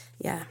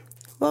 yeah.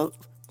 Well,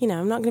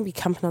 I'm not going to be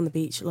camping on the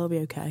beach. It'll all be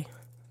okay.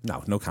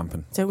 No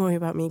camping. Don't worry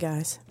about me,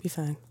 guys. Be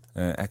fine.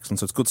 Excellent.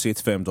 So it's good to see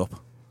it's firmed up.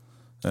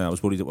 I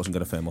was worried it wasn't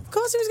going to firm up. Of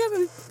course, it was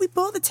going to. We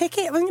bought the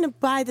ticket. I wasn't going to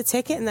buy the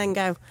ticket and then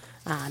go,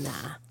 nah,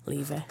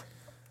 leave it.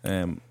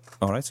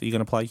 All right. Are you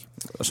going to play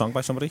a song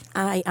by somebody?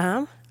 I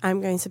am.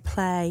 I'm going to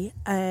play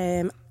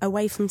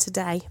Away From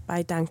Today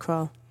by Dan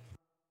Kroll.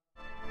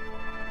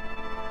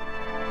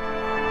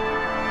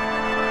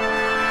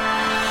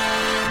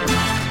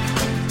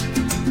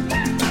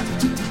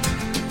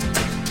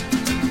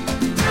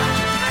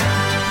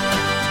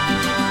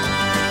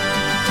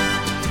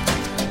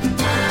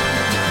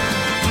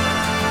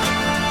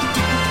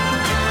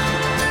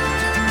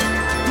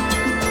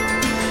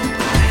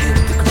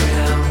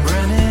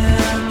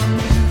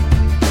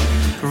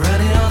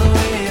 Running all the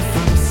way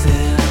from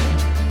sin.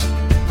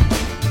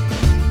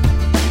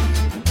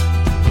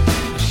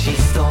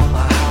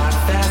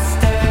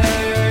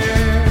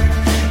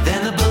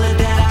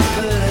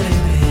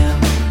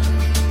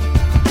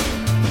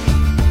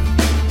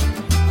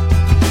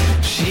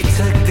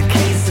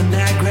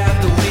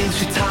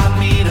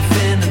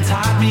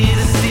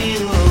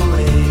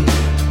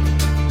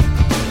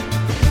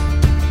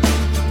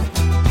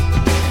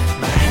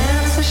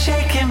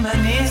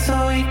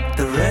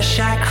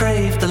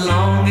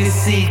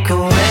 seek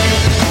away.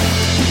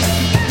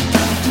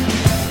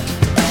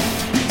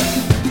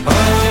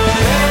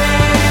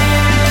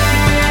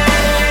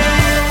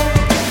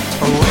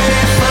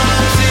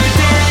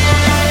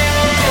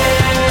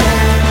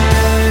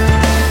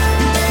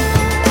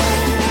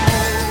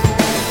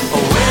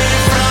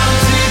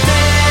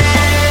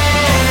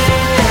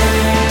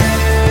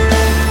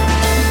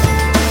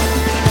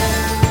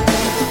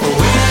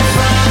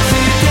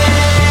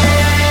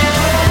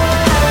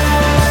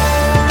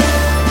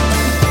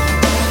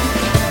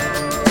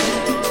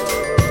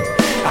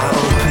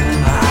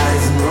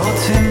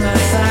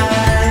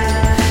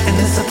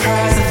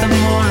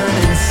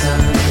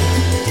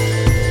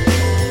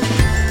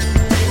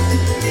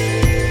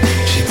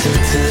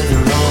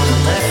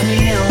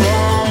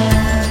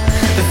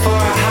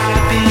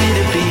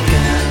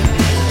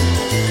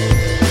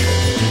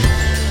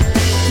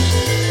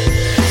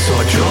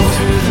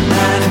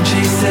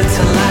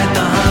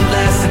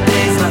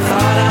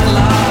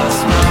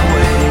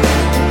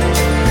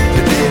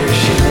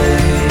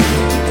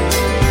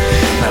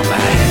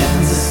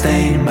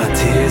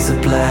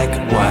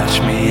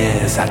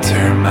 I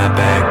turn my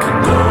back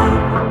and go.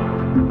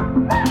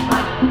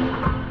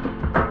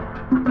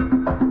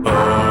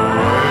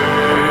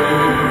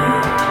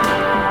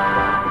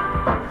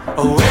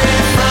 Away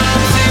from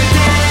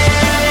today.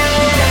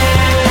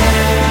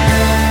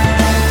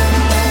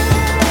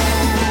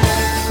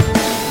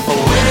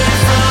 Away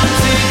from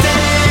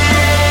today.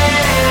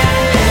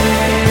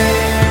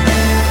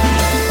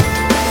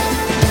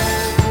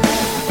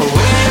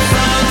 Away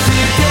from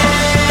today.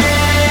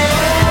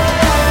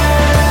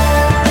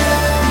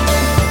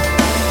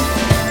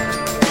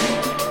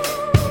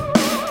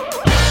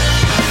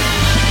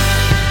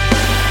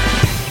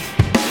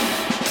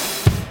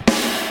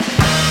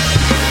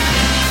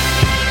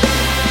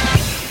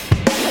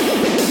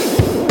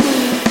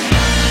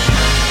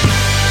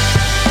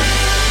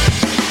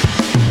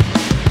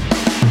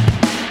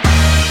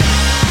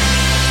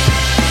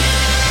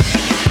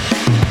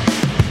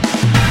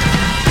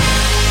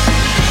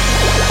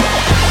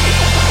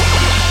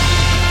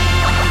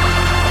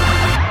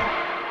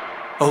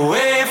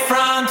 away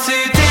from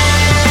today.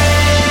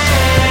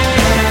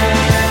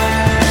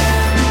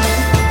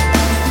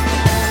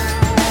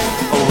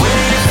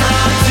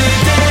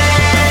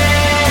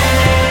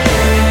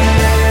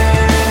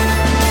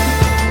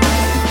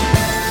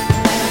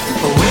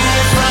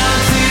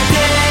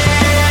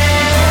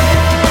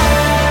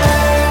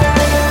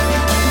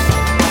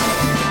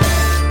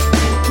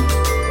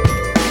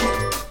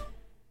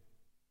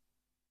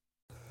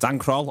 Dan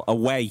Kroll,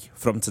 Away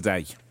from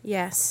Today.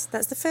 Yes,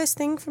 that's the first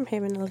thing from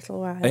him in a little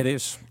while. It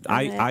is.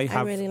 I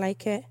really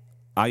like it.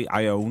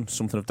 I own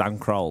something of Dan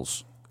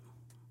Kroll's.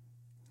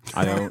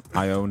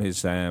 I own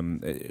his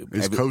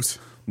coat.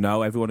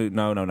 No, everyone who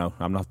no.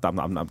 I'm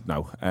not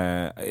no.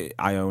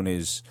 I own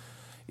his.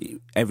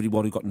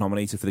 Everyone who got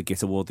nominated for the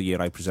Git Award the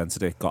year I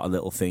presented it got a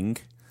little thing.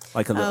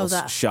 Like a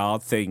little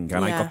shard thing,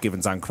 and I got given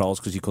Dan Kroll's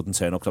because he couldn't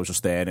turn up because I was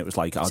just there, and it was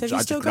like I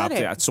just grabbed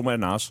it. It's somewhere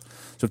in ours.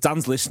 So if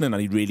Dan's listening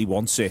and he really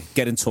wants it,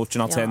 get in touch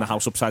and I'll turn the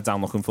house upside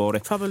down looking for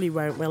it. Probably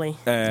won't, will he?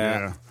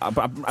 Yeah. It's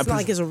not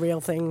like it's a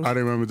real thing. I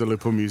remember the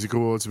Liverpool Music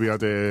Awards. We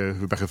had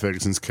Rebecca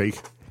Ferguson's cake.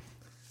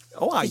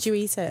 Did you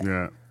eat it?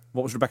 Yeah.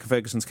 What was Rebecca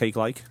Ferguson's cake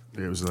like?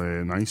 It was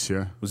nice,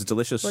 yeah. Was it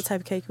delicious? What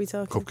type of cake are we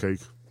talking?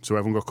 Cupcake. So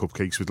everyone got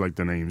cupcakes with like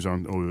their names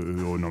on,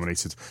 or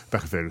nominated.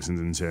 Becca Ferguson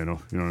didn't turn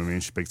up. You know what I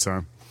mean? She's big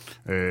time.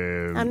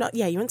 I'm not.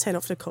 Yeah, you wouldn't turn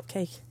up for the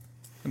cupcake.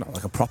 Not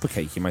like a proper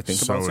cake. You might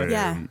think about it.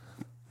 Yeah.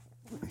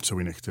 So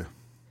we nicked it.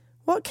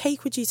 What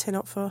cake would you turn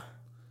up for?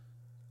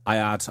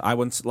 I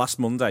went last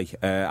Monday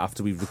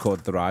after we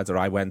recorded the rider.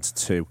 I went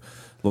to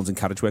London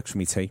Carriage Works for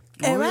me tea.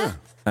 Oh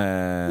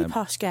yeah. You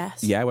posh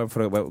guess. Yeah, I went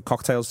for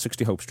cocktails,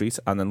 60 Hope Street,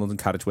 and then London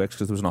Carriage Works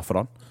because there was an offer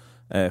on.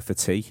 For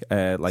tea,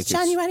 like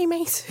January,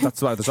 mate.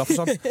 That's why there's offers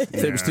on.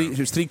 It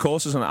was three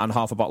courses and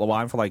half a bottle of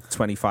wine for like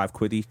 25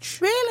 quid each.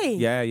 Really?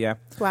 Yeah.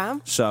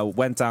 Wow. So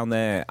went down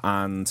there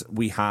and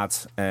we had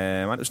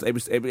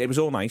it was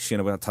all nice. You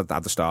know, we had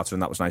the starter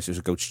and that was nice. It was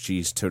a goat's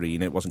cheese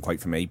terrine. It wasn't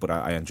quite for me, but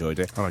I enjoyed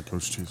it. I like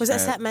goat's cheese. Was it a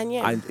set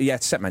menu?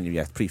 It's set menu.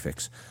 Yeah,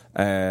 prefix.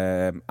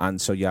 And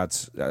so you had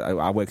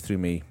I worked through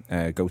me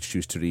goat's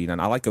cheese terrine,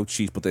 and I like goat's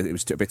cheese, but it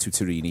was a bit too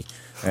terrine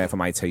for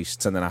my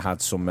tastes. And then I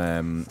had some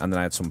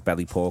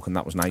belly pork, and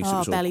that was nice. Oh, it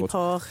was belly all good.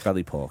 pork.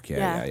 Belly pork,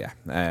 yeah.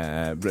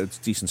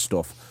 Decent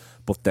stuff.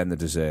 But then the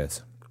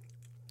dessert,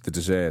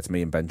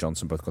 me and Ben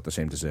Johnson both got the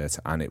same dessert,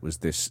 and it was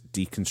this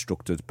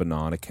deconstructed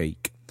banana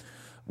cake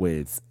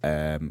with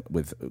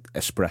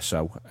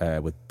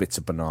espresso, with bits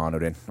of banana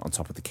in on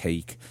top of the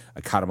cake,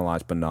 a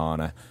caramelised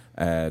banana.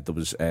 There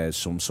was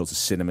some sort of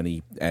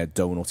cinnamony,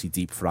 donutty,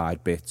 deep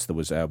fried bits. There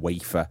was a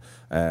wafer,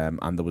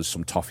 and there was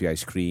some toffee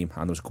ice cream,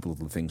 and there was a couple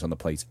of other things on the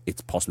plate.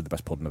 It's possibly the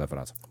best pudding I've ever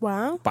had.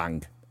 Wow.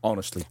 Bang.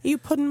 Honestly. Are you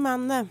pudding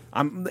man then?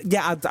 I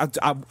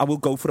will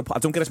go for I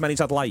don't get as many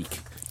as I'd like.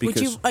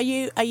 Because are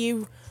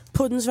you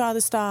puddings rather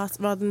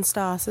than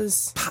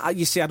starters?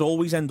 You see, I'd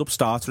always end up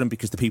startering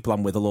because the people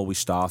I'm with will always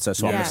starter,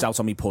 so I miss out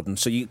on me pudding.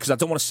 So because I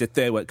don't want to sit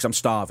there because I'm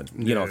starving.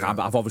 You know,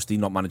 I've obviously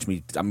not managed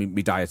my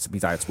diet's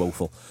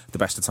woeful the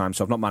best of times,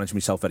 so I've not managed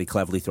myself very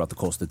cleverly throughout the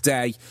course of the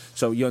day.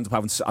 So you end up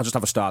I'll just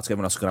have a starter.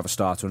 Everyone else is going to have a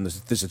starter, and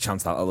there's a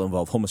chance that it'll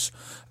involve hummus.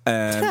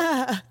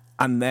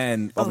 And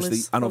then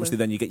obviously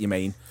then you get your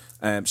main.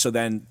 So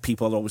then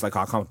people are always like,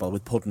 I can't bother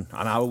with pudding.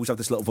 And I always have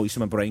this little voice in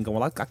my brain going,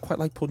 well, I quite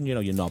like pudding, you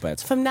know, you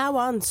knobhead. From now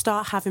on,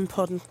 start having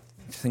pudding. Do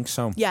you think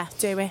so? Yeah,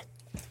 do it.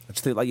 I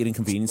just feel like you're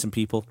inconveniencing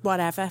people.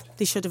 Whatever.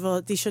 They shouldn't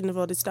have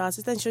ordered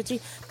starters then, should you?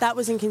 That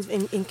was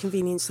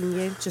inconveniencing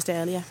you just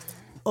earlier.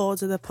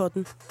 Order the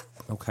pudding.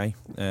 Okay.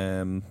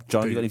 John,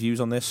 have you got any views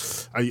on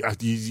this? I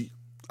wouldn't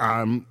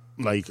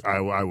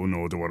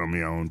order one on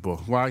my own,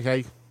 but why,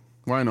 hey?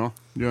 Why not?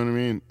 You know what I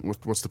mean?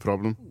 What's the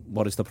problem?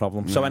 What is the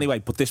problem? Yeah. So anyway,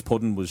 but this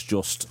pudding was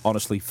just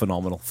honestly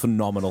phenomenal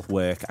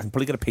work. I can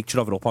probably get a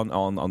picture of it up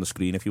on the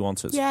screen if you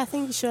want it. Yeah, I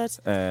think you should.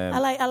 I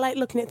like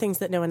looking at things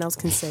that no one else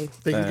can see.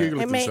 They can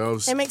Google it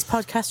themselves. It makes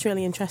podcasts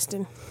really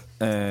interesting.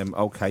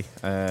 Okay.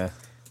 I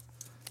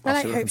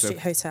like Hope Street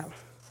Hotel,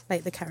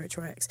 like the Carriage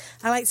Works.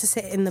 I like to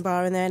sit in the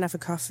bar in there and have a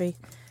coffee,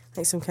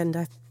 like some kind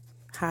of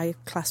high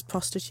class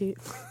prostitute.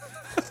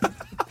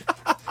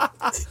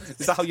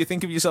 Is that how you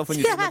think of yourself when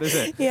you're doing it, is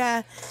it?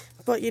 Yeah,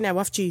 but you know,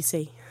 off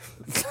duty.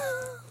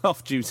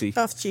 Off duty.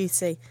 This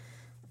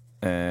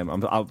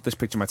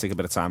picture might take a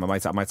bit of time. I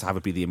might have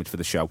it be the image for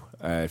the show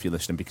if you're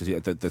listening, because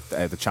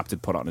the chap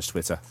did put it on his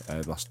Twitter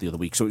the other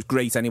week. So it's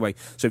great anyway.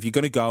 So if you're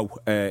going to go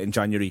in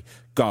January,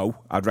 go.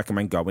 I'd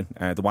recommend going.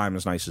 The wine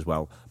was nice as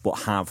well, but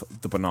have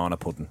the banana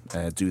pudding.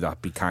 Do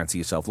that. Be kind to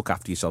yourself. Look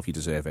after yourself. You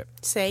deserve it.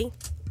 See?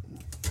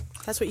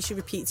 That's what you should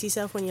repeat to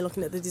yourself when you're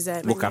looking at the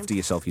dessert menu. Look after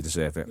yourself, you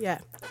deserve it. Yeah.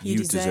 You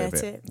deserve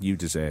it. You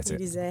deserve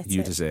it.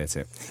 You deserve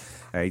it.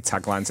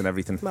 Taglines and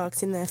everything.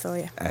 Marketing there for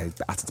you. At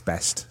its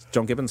best.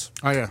 John Gibbons.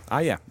 Oh, yeah.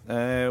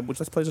 Would you like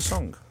to play us a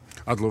song?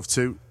 I'd love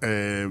to.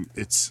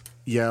 It's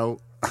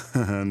Yell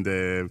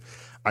and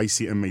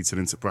Icy and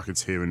Maintenance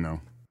brackets Here and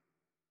Now.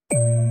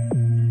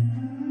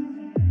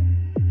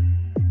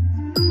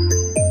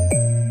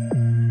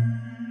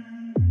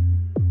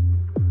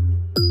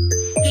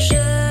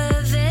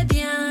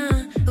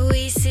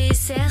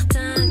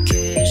 Certain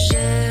que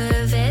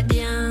je vais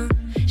bien.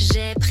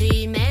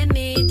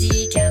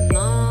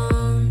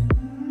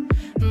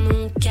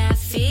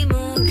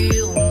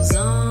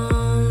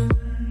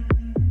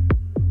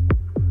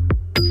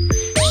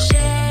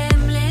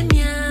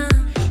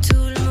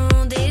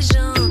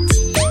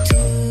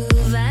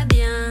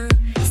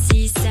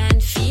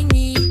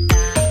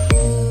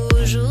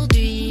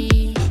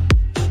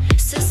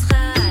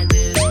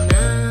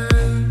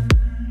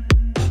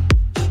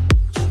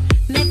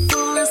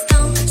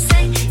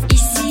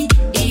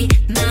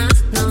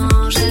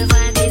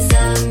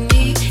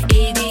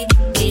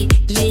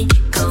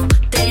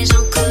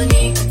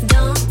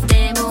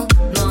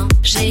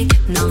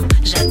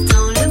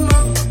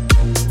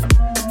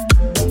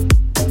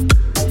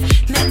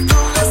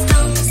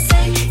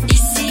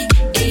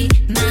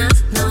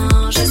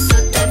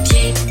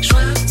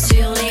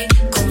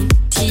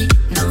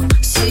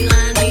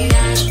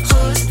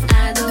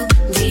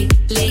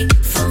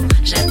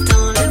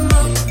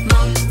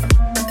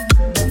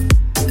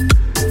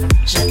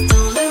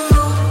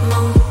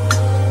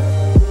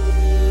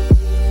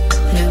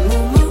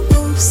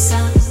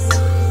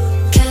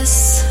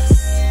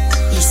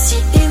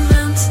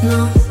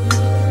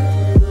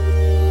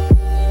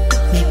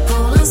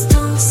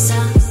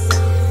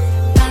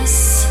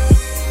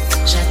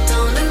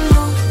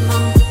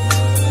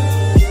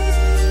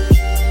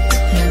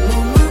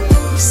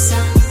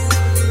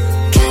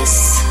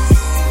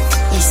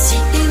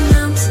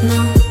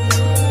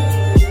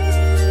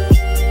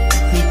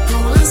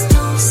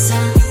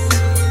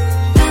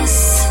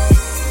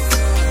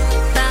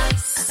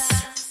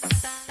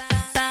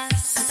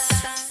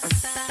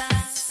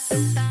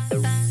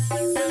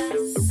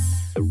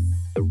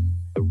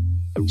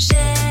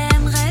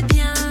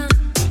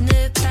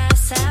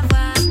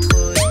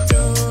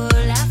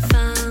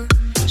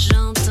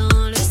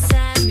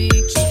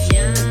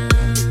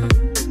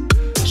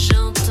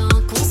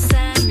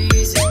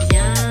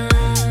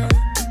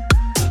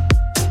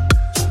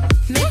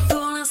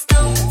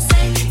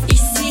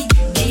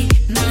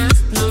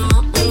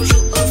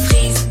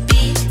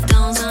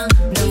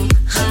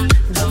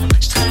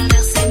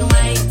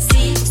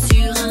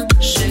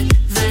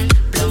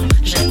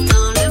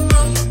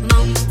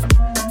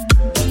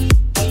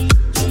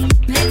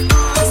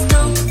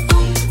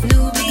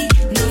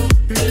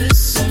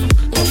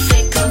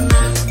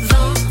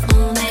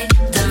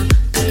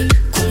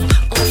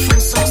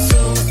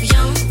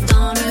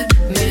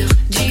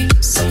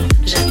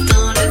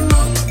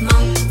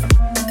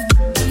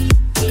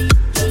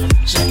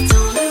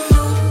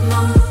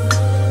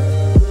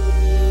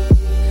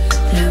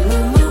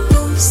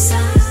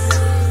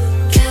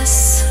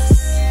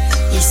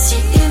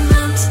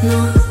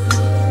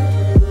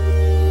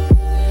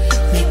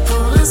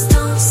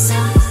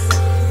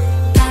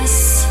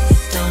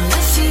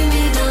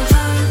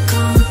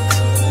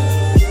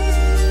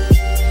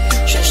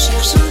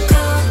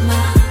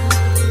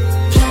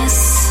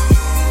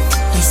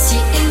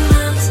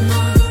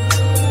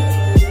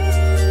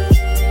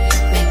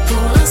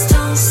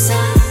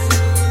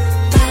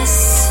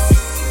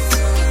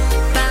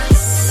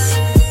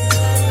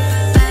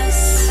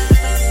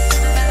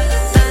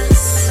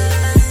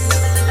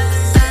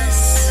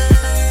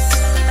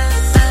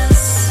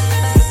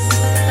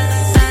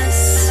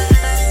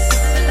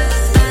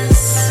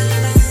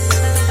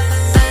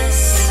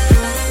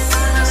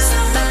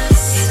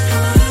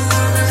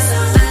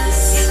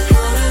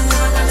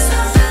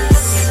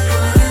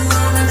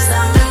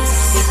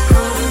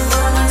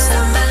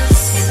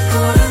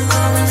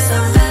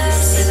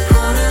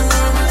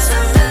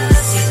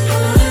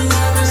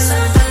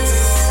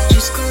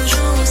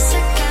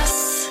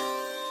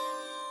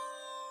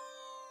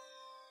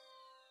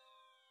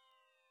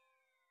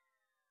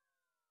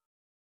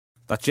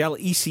 That gel,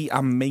 easy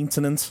and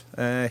maintenance,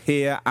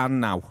 here and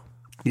now.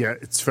 Yeah,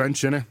 it's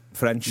French, innit?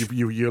 French.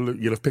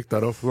 You'll have picked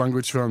that up.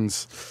 Language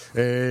fans.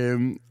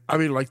 I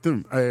really like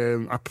them.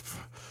 I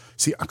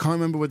can't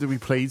remember whether we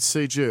played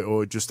Sage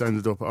or just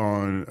ended up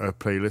on a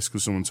playlist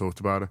because someone talked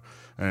about it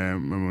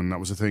when that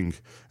was a thing.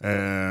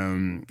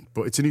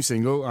 But it's a new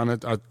single,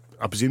 and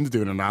I presume they're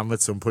doing an album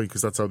at some point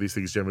because that's how these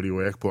things generally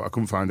work, but I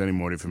couldn't find any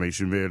more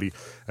information, really.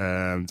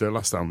 Their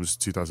last album was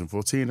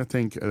 2014, I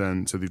think, and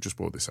then so they've just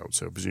brought this out,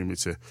 so I presume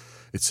it's a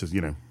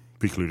you know,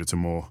 precluded to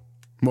more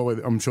where,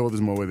 I'm sure there's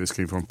more where this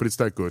came from, but it's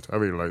that good. I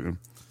really like them.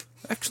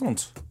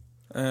 Excellent.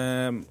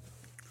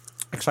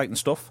 Exciting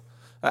stuff.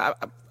 Are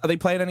they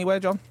playing anywhere,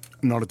 John?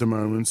 Not at the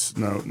moment.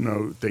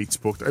 No dates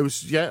booked. I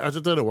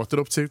don't know what they're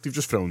up to. They've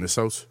just thrown this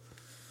out.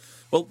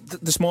 Well,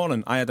 this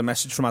morning I had a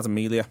message from Adam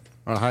Melia.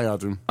 Oh, hi,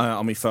 Adam.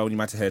 On my phone, you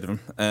might have heard of him.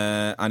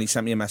 And he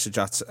sent me a message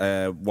at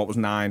what was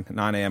 9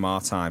 a.m.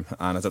 our time,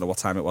 and I don't know what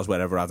time it was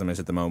wherever Adam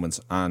is at the moment.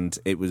 And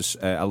it was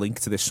a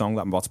link to this song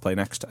that I'm about to play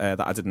next that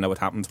I didn't know had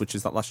happened, which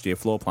is that last year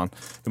Floor Plan,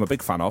 who I'm a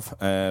big fan of,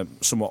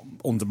 somewhat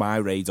under my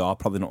radar,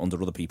 probably not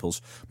under other people's,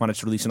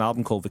 managed to release an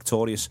album called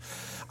Victorious.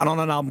 And on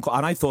an album,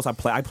 and I thought I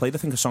played I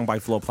think a song by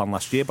Floor Plan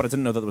last year, but I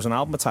didn't know that there was an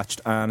album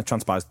attached, and it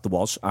transpires that there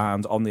was.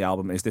 And on the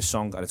album is this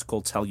song, and it's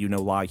called Tell You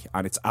No Lie,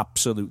 and it's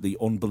absolutely,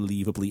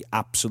 unbelievably,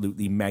 absolutely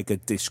mega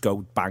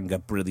disco banger,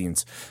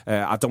 brilliant.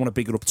 I don't want to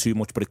big it up too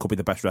much, but it could be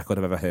the best record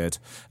I've ever heard.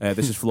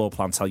 This is Floor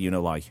Plan, Tell You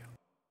No Lie.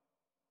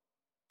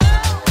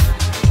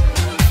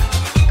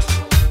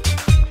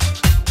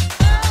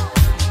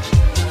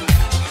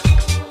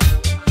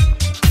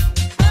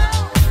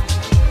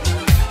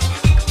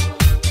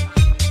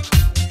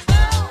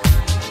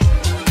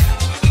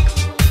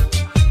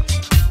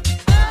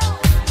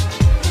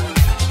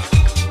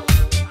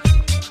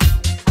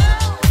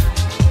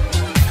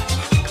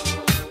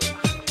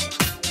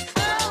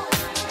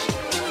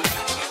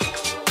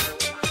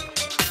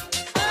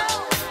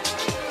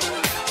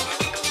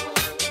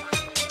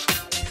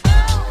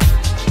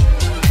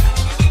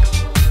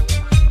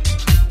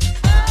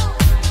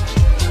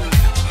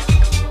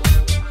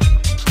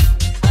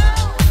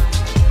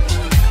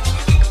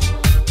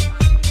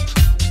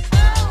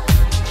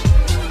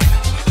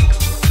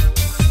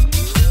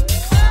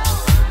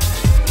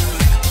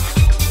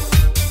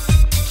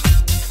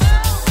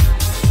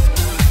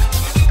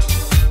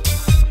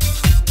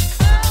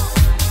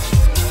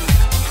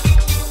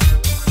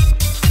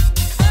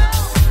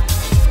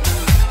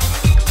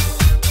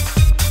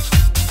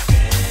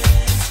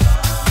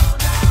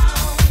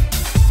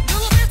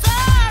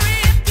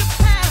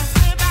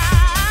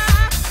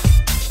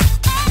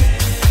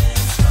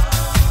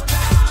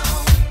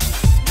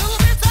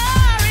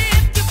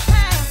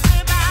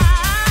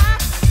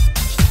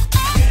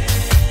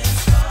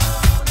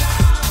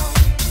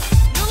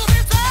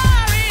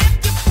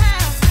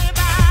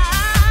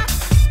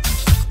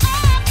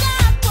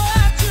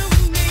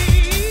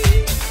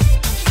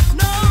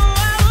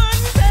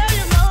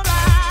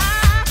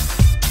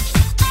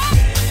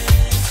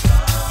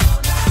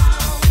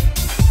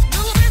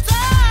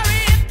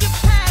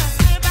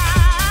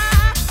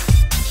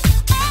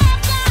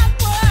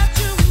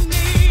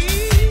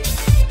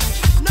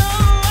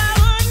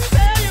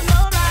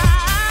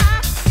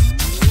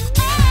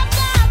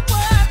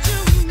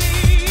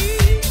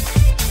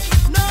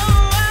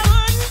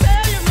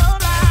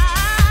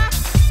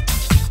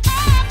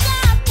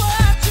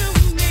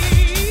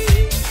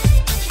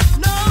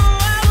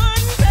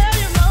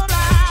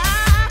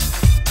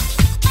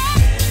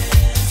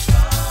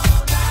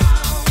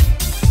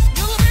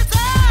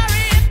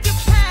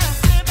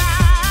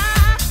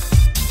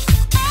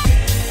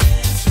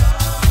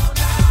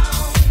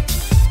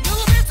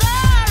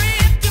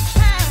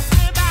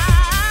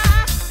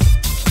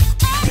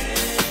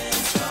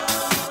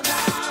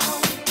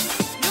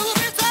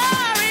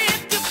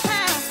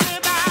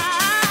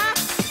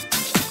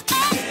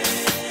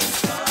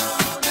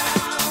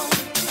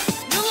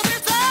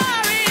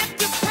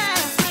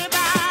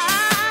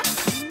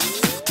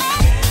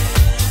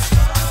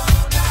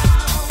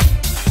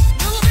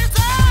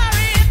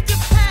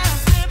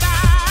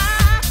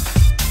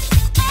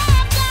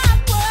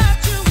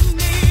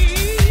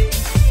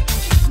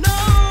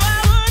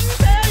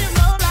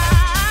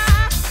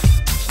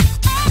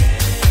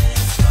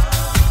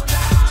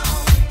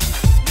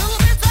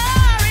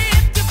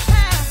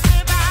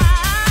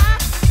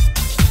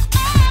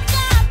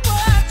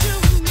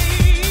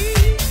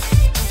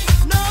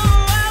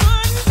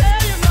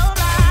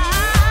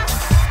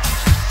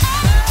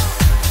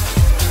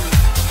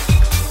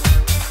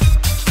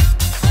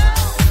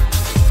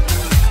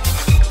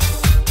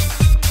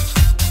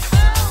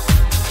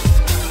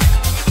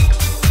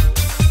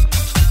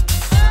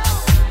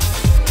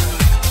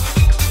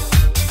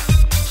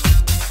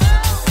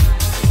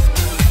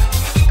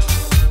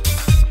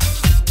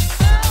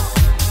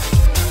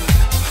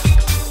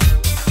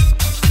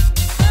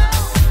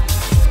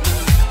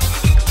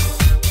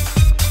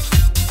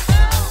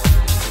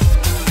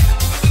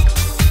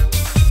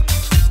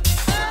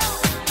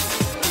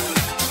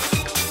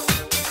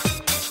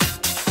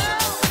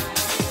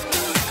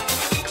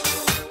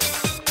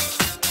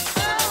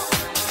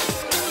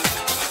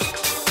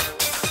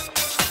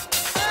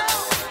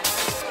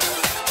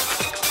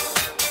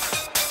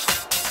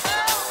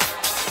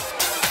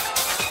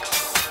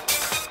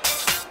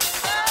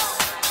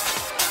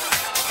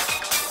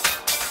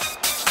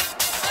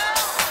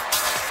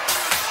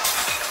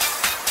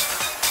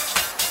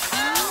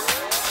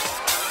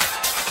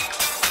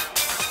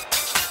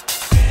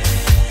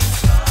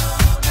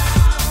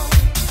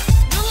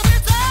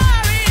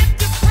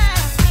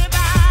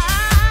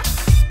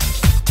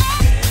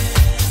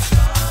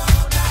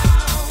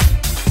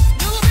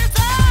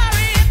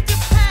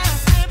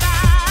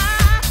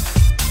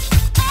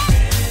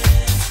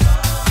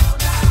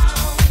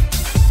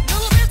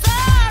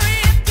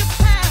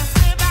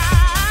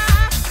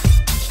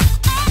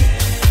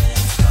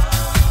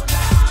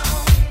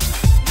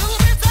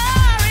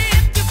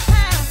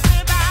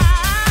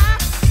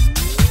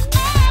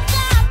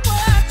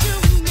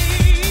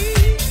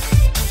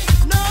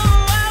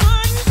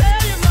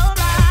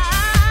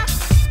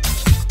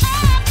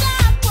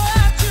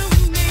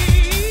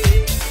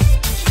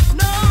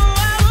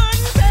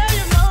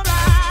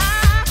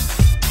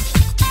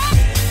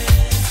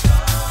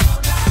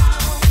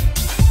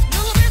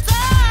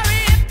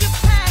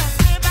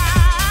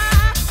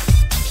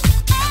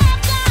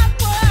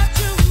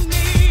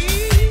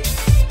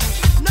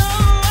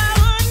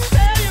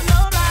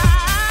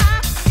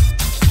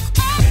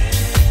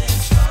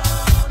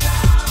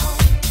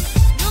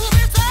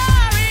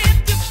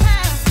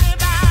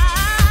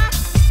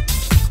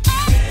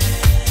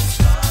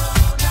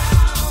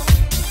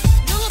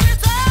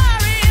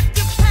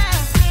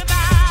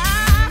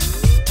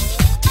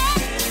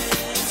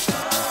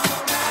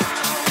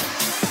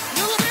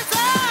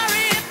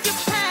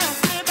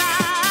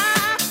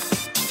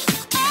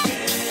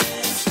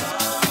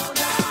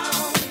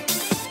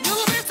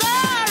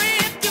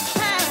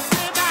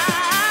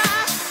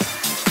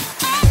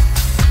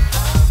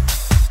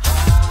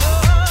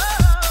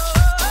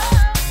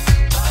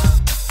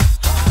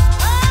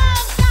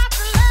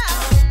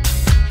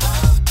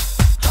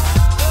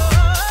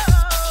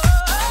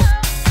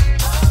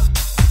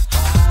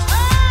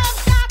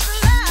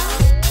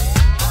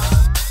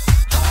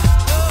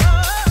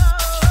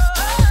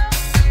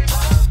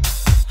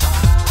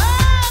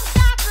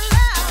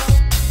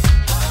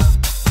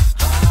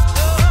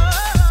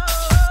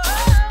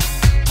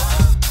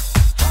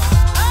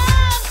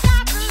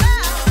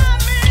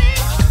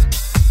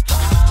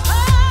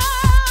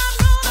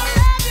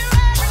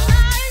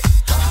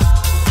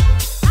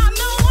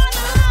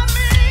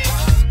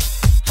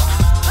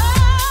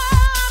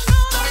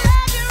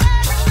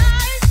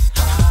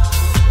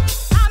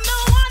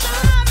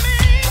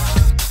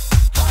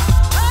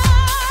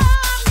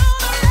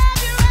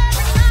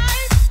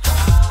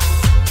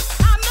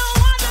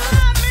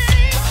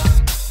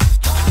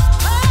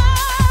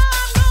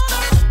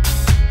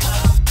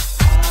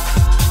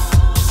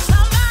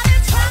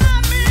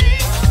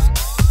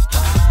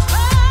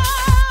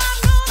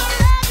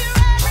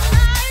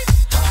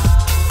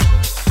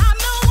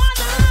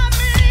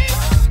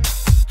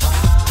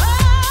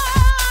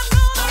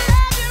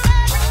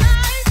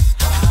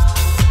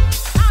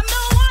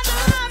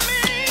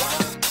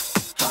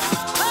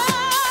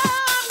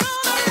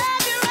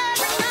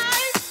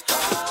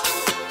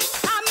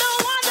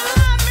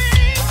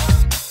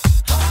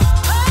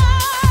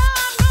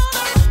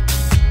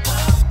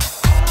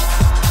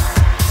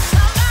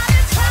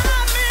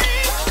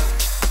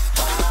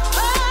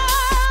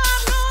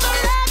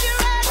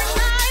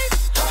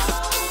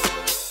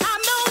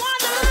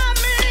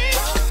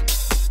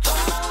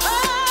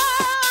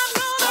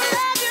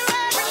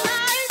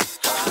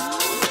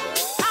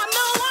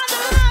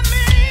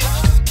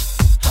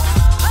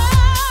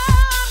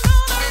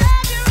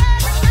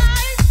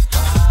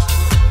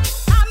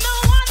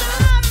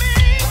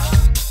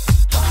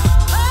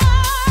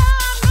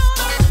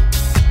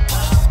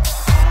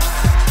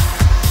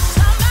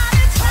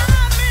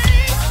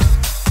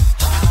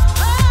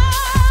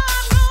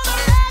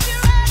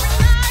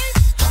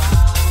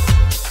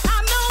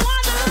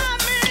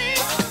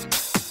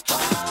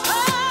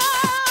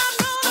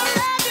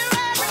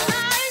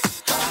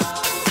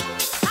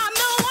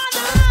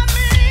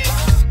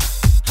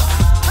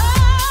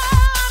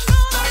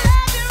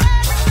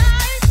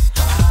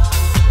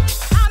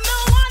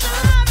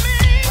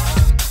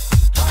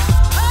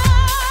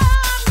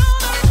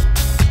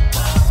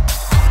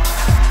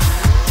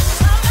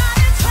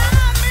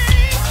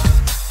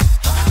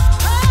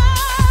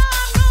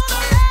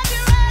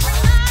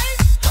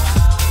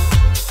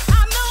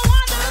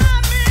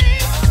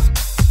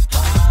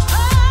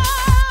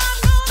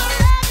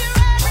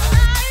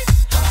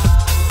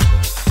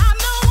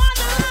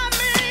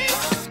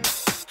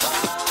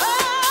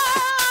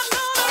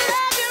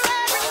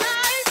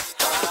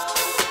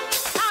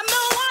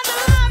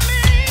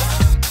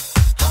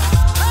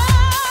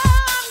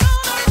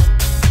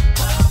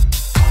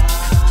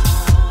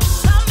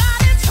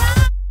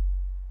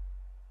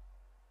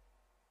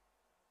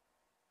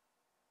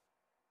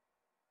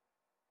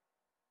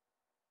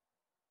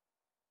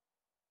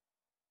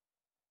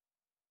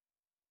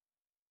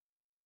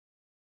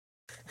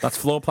 That's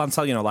Floor Plan,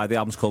 tell you know, like the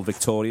album's called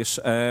Victorious.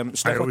 I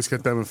always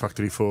get them and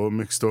Factory 4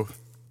 mixed up.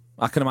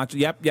 I can imagine.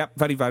 Yep,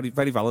 very, very,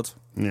 very valid.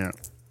 Yeah.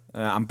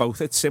 And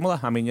both, it's similar.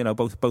 I mean, you know,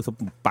 both are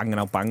banging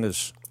out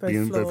bangers. Both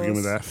Begin floors.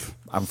 with F.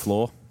 And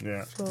Floor.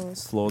 Yeah.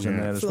 Floors in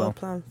Yeah. there as Floor well.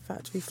 Plan,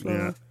 Factory Floor.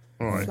 Yeah.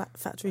 All right.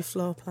 Factory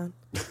Floor Plan.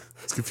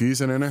 It's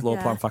confusing, isn't it? Floor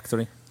Yeah. Plan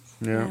Factory.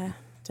 Yeah.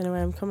 Don't know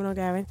where I'm coming or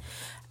going.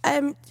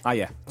 Ah,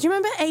 yeah. Do you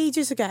remember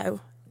ages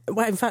ago?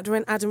 Well, in fact,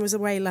 when Adam was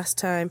away last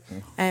time,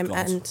 God.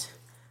 and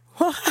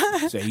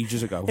It's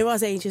ages ago. it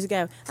was ages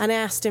ago, and I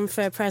asked him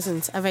for a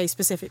present, a very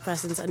specific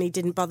present, and he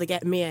didn't bother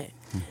getting me it,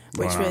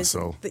 which What an was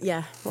arsehole.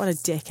 yeah, what a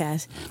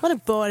dickhead, what a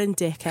boring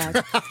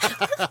dickhead.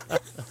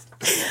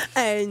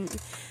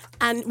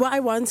 And what I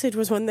wanted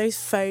was one of those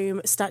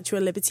foam Statue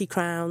of Liberty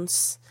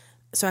crowns,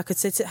 so I could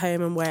sit at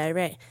home and wear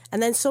it.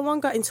 And then someone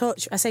got in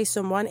touch. I say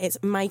someone, it's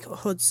Mike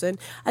Hudson.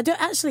 I don't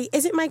actually,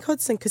 is it Mike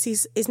Hudson? Because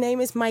his name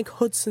is Mike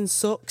Hudson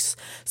Sucks.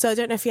 So I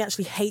don't know if he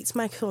actually hates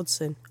Mike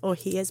Hudson or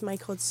he is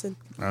Mike Hudson.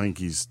 I think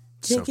he's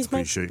Do you think he's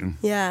Mike? self-depreciating.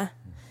 Yeah.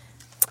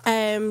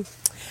 And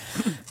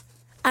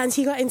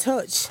he got in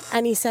touch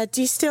and he said,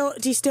 do you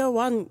still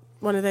want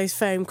one of those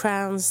foam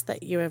crowns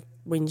that you were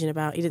whinging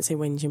about? He didn't say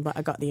whinging, but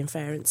I got the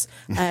inference.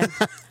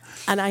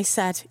 And I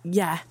said,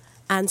 yeah.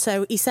 And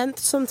so he sent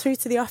some through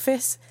to the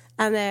office,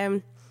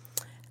 and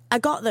I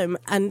got them,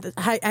 and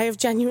I have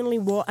genuinely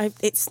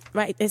it's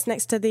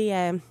next to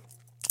the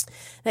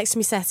next to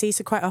my settee,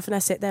 so quite often I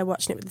sit there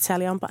watching it with the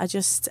telly on. But I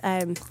just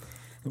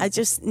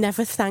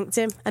never thanked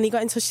him, and he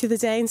got in touch the other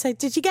day and said,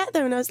 "Did you get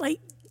them?" And I was like,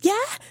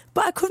 "Yeah,"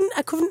 but I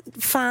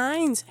couldn't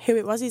find who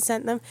it was who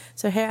sent them.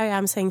 So here I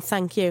am saying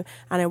thank you,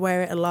 and I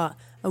wear it a lot.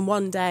 And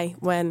one day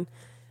when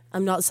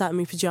I'm not sat in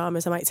my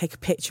pajamas, I might take a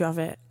picture of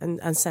it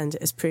and send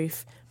it as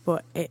proof.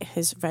 But it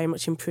has very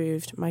much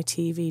improved my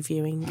TV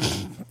viewing.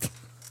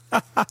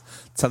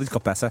 Telly's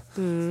got better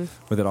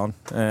with it on.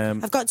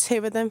 I've got two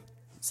of them,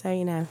 so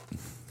you know.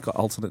 Got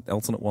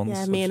alternate ones.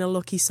 Yeah, me and a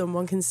lucky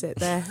someone can sit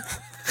there.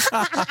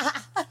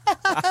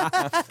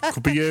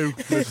 Could be you,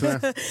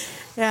 listener.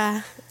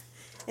 Yeah,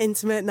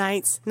 intimate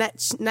nights,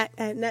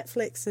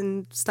 Netflix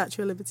and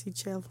Statue of Liberty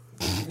chill.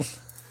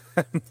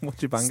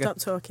 What's your banger? Stop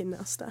talking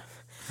now, stuff.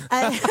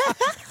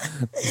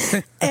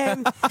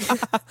 Went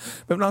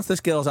round to this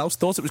girl's house,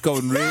 thought it was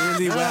going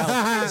really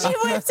well. She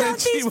whipped out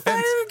these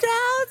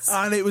photographs.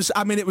 And it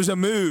was a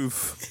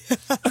move.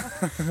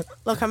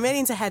 Look, I'm really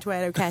into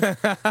headwear, okay?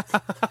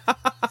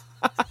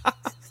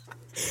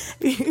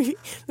 You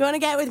want to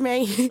get with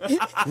me?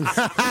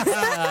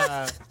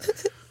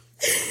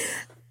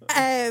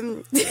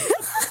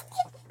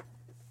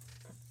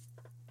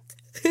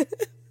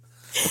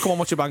 Come on,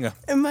 what's your banger?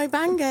 My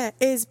banger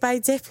is by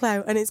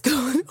Diplo, and it's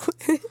called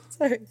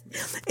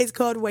it's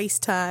called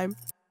Waste Time.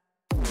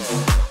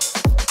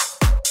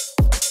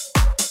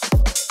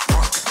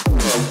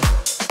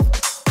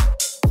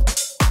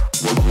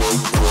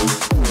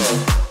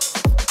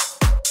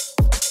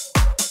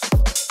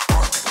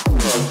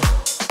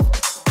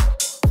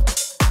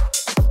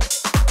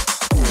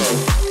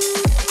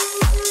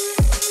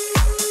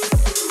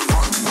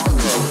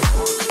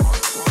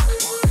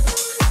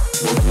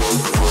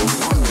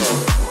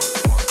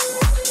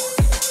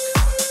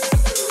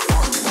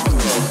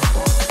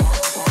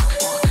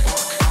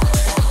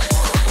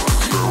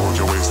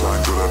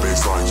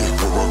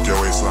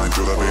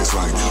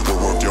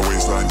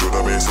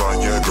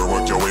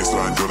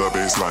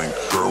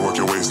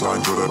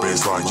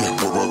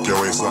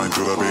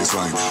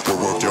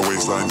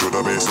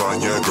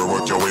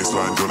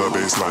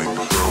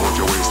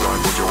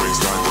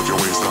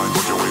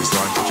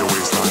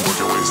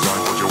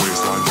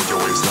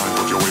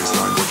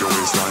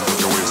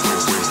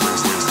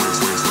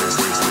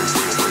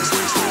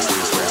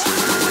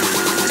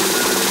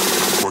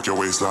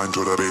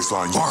 To the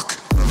baseline,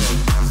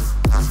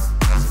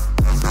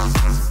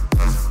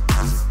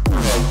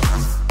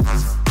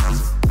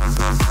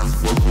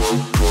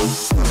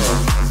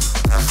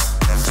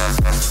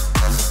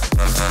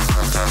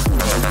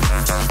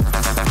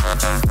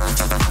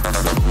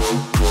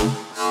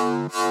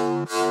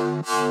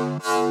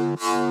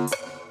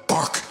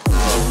 fuck.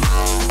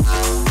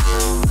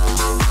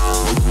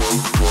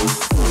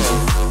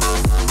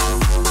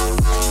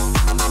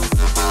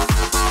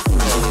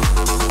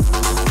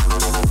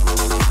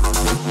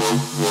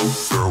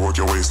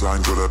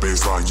 To the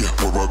baseline,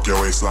 girl, work your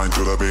waistline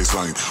to the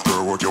baseline.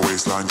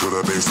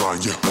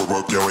 Yeah, we'll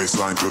work your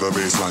waistline to the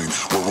baseline.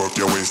 We'll work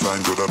your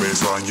waistline to the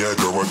baseline. Yeah,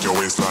 girl, work your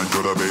waistline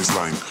to the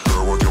baseline.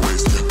 Girl, work your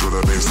waist to the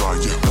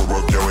baseline. Yeah, we'll work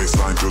your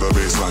waistline to the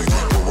baseline. We'll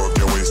work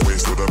your waist to the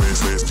baseline.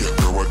 Yeah,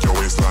 girl, work your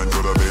waistline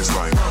to the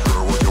baseline.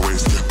 Girl, work your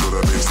waist to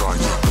the baseline.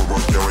 Yeah, we'll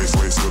work your waist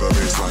to the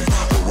baseline.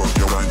 We'll work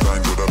your line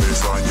to the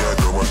baseline. Yeah,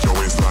 girl, work your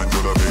waistline to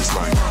the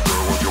baseline.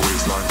 Girl, work your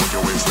waistline, work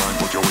your waistline,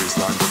 work your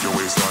waistline, work your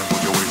waistline,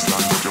 work your waistline,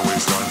 work your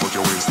waistline, work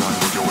your waistline,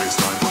 work your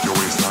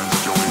waistline,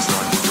 work your waistline.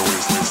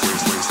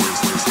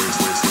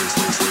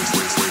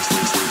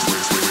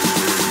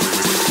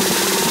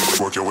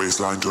 Work your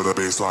waistline to the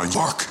baseline.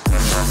 Fuck.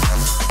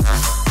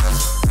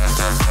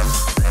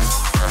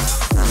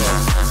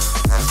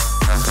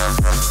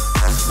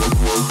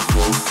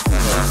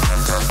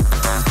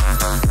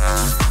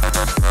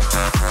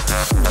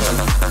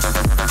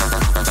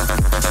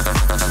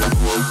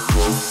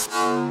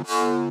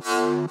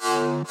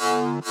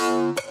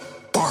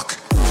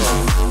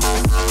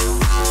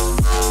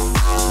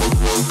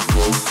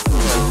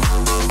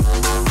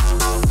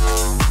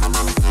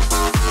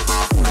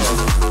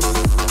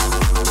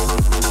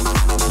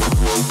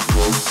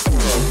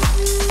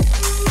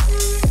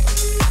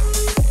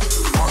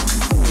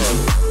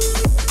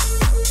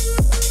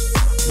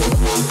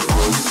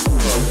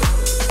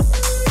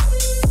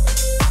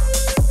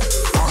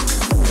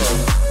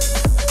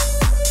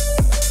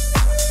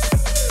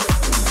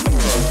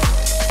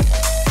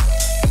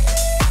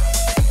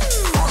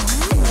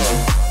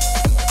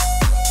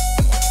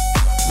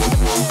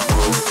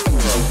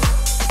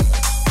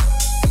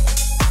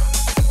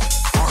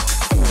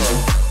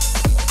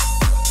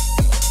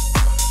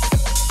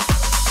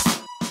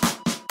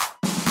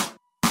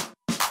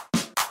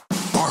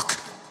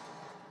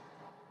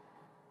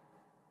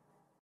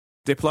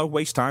 Diplo,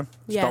 waste time.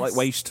 Yes. Spell like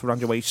waste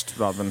around your waist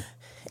rather than...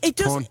 It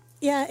does. Porn.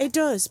 Yeah, it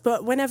does.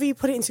 But whenever you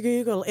put it into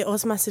Google, it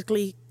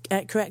automatically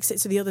corrects it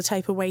to the other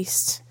type of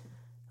waste,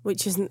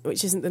 which isn't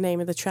the name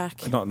of the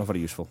track. Not very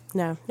useful.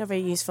 No, not very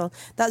useful.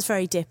 That's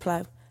very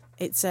Diplo.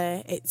 It's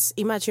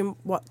imagine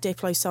what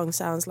Diplo's song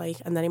sounds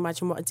like, and then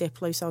imagine what a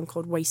Diplo song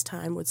called Waste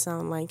Time would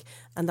sound like,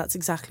 and that's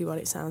exactly what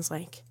it sounds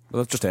like.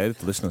 Well, I've just heard it,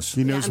 the listeners.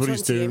 He knows I'm what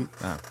he's talking to doing.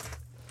 Ah.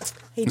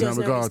 He does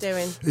know what he's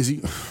doing. Is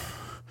he?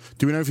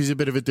 Do we know if he's a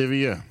bit of a divvy?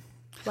 Yeah.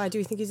 Why do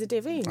you think he's a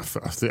divvy?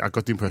 I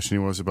got the impression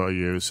he was about a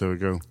year or so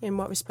ago. In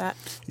what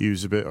respect? He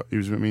was a bit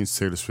mean to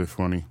Taylor Swift,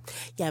 wasn't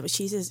Yeah, but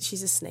she's a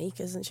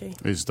snake, isn't she?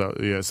 he? Is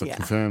that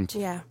confirmed?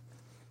 Yeah.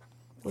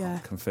 Yeah.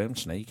 Confirmed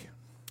snake.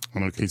 I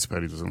know Katy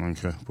Perry doesn't like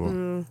her, but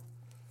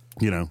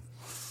you know,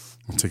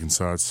 I'm taking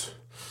sides.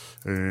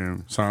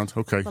 Sound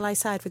okay. Well, I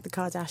side with the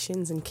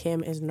Kardashians, and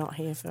Kim is not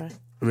here for it.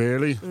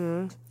 Really?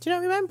 Do you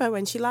not remember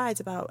when she lied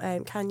about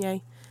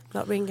Kanye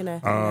not ringing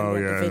her? Oh and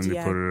then yeah, the and they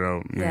video? put it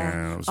out.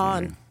 Yeah, that was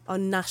amazing.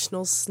 on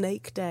National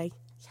Snake Day.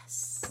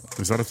 Yes.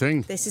 Is that a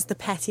thing? This is the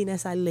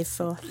pettiness I live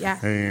for. Yeah.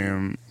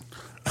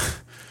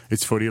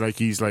 It's funny, like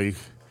he's like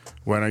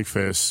when I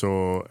first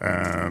saw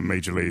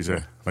Major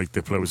Lazer, like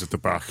Diplo was at the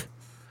back,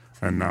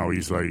 and now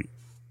he's very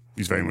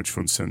much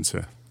front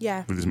centre.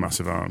 Yeah. With his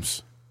massive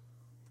arms.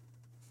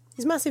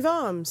 His massive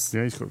arms.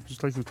 Yeah, he's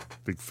like a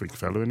big freak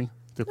fellow, isn't he?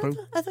 Diplo.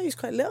 I thought he was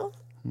quite little.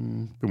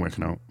 Been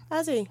working out.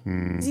 Has he?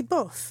 Is he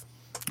buff?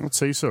 I'd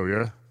say so.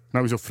 Yeah.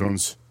 Now he's up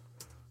front.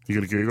 You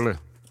gonna Google it?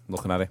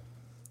 Looking at it.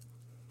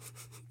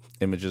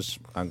 Images,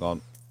 hang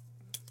on.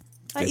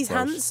 He's Diplo's.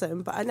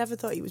 handsome, but I never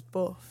thought he was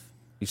buff.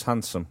 He's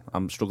handsome.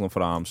 I'm struggling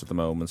for arms at the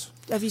moment.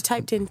 Have you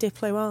typed in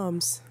Diplo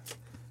arms?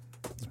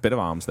 There's a bit of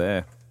arms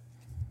there.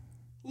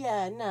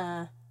 Yeah,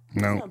 nah.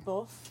 No. He's not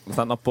buff. Is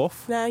that not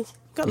buff? No,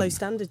 got low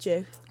standards,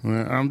 you.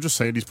 I'm just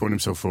saying he's putting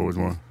himself forward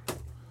more.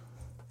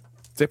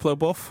 Diplo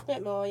buff?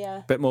 Bit more,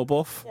 yeah. Bit more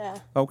buff? Yeah.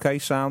 Okay,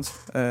 sounds.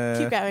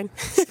 Keep going.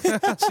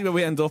 See where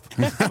we end up.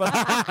 By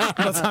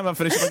the time I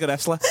finish like a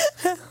wrestler.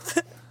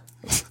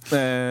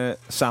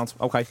 Sound.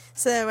 Okay.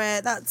 So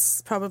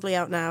that's probably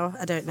out now.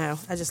 I don't know.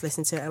 I just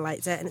listened to it, I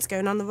liked it, and it's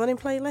going on the running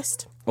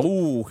playlist.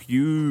 Oh,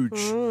 huge.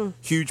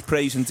 Huge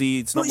praise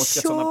indeed. It's not But much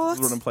gets short, on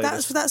the running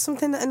playlist. that's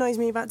something that annoys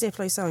me about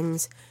Diplo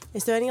songs.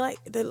 Is there only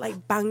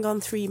like bang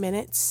on 3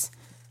 minutes?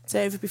 It's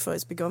over before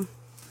it's begun.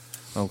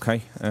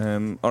 Okay.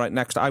 All right,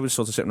 next. I was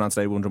sort of sitting around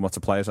today wondering what to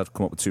play, as I'd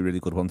come up with 2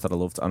 really good ones that I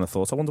loved, and I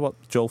thought, I wonder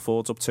what Joel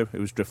Ford's up to. It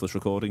was Driftless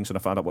Recordings, and I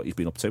found out what he's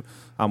been up to.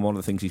 And one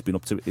of the things he's been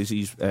up to is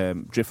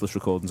Driftless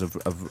Recordings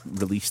have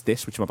released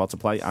this, which I'm about to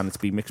play, and it's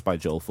been mixed by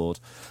Joel Ford.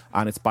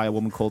 And it's by a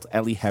woman called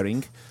Ellie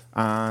Herring,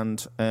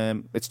 and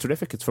it's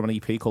terrific. It's from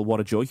an EP called What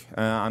a Joy,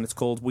 and it's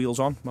called Wheels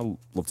On. I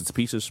loved it to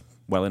pieces.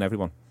 Well in,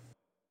 everyone.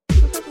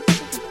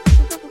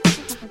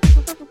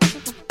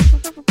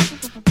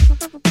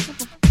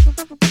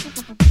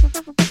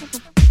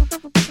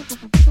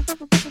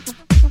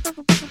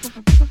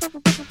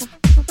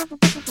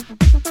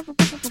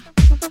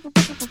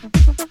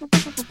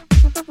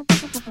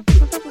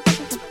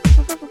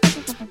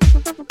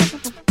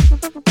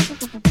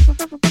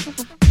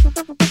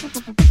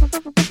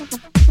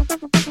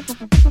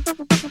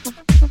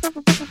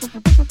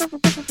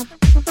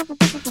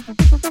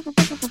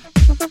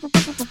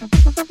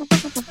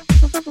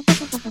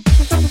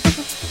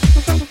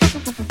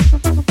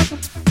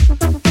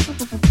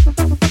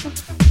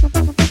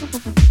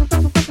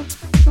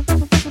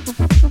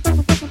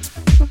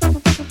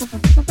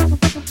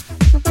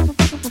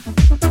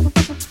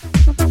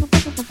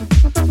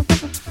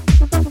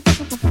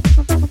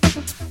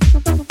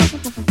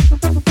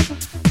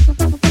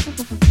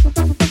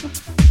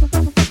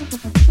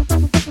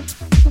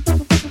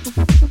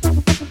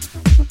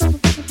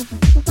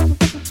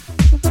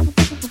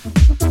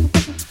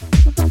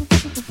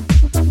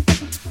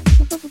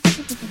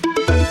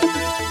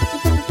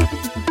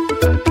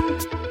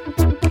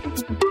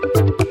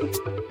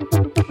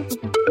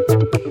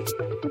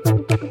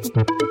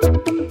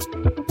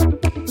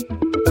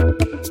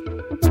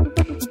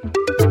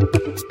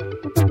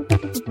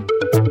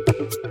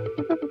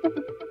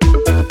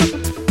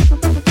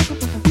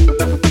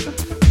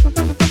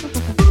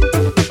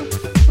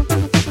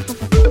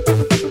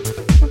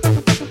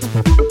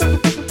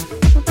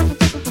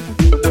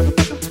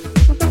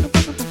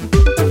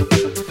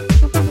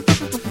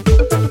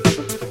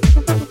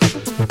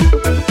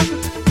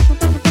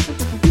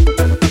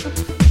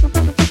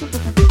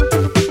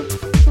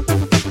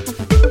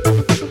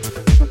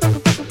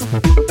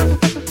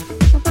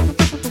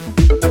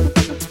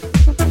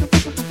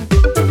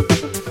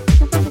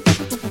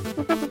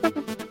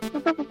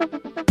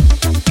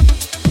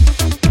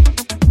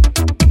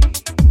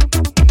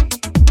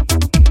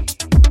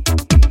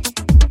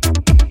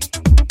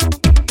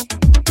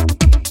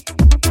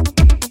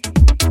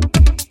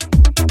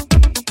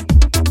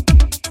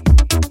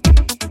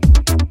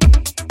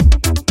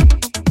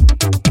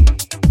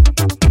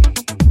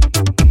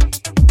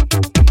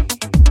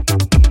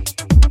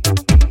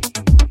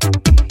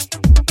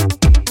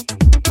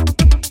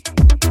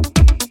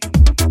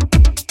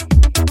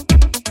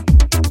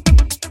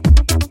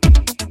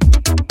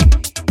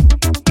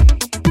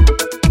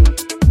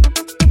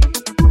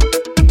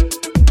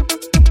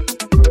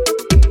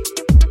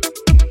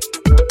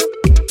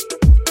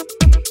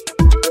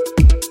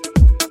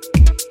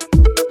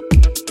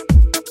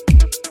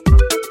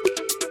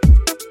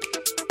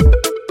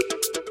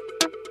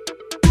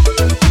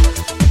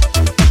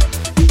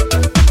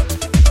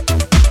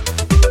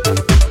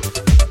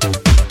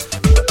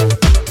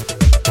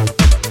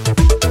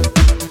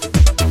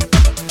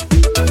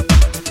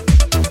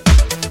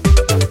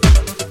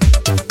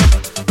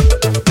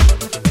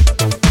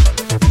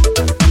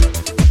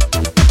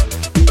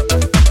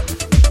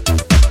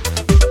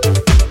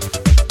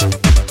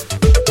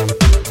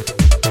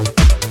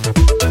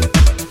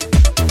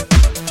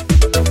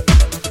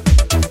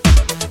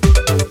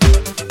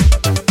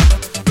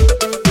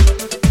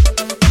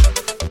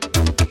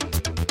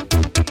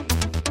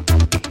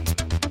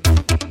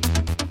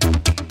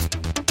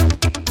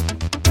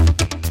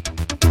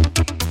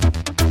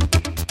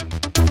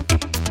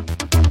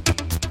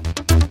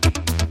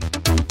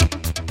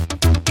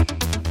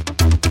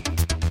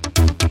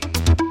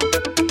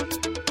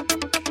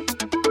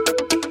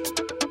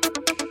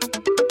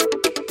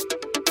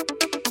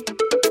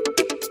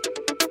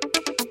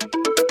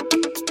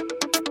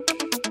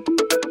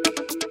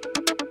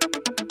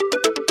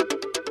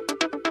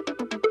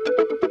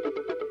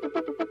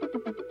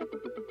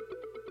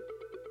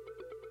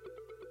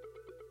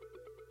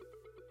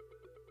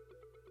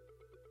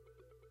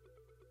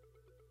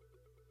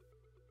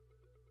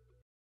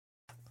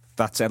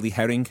 that's Ellie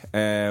Herring,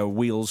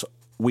 Wheels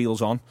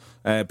On.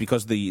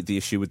 Because the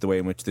issue with the way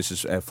in which this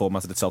is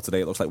formatted itself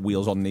today, it looks like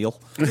Wheels on Neil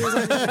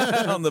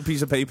on the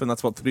piece of paper, and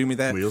that's what threw me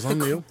there. Wheels on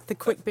Neil. The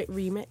Quick Bit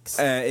remix.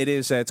 It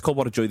is. It's called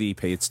What a Joy, the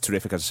EP. It's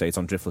terrific, as I say. It's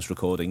on Driftless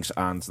Recordings,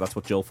 and that's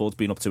what Joel Ford's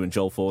been up to. And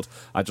Joel Ford,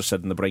 I just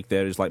said in the break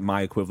there, is like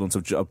my equivalent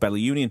of Bella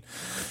Union.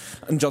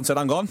 And John said,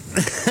 hang on.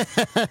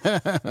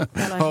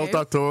 Hold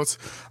that thought.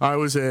 I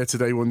was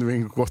today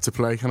wondering what to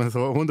play, and I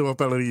thought, I wonder what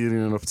Bella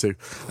Union are up to.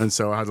 And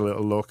so I had a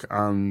little look,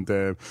 and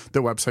their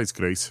website's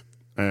great.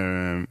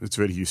 It's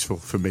very useful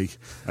for me.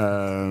 It's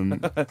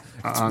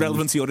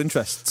relevant to your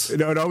interests.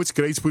 No, it's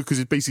great because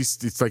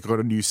it's like got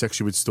a new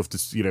section with stuff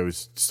that's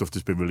stuff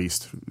that's been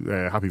released,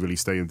 happy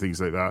release day and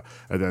things like that,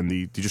 and then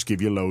they just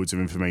give you loads of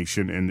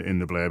information in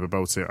the blurb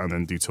about it, and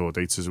then do tour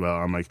dates as well.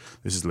 I'm like,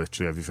 this is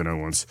literally everything I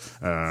want.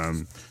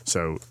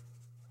 So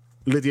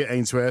Lydia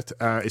Ainsworth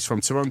is from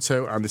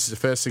Toronto, and this is the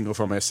first single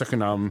from her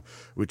second album,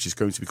 which is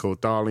going to be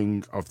called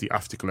Darling of the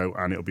Afterglow,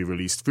 and it'll be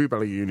released through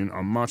Bella Union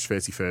on March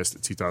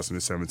 31st,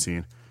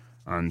 2017.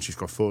 And she's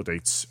got 4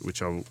 dates,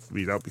 which I'll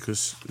read out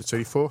because it's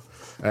only 4.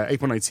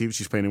 April 19th,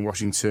 she's playing in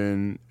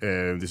Washington.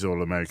 This is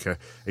all America.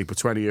 April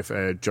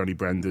 20th, Johnny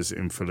Brenda's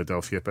in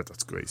Philadelphia, but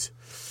that's great.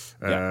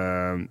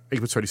 April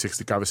 26th,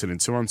 the Gavison in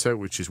Toronto,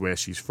 which is where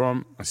she's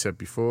from, I said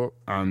before.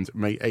 And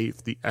May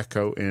 8th, the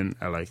Echo in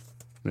LA.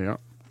 There you are.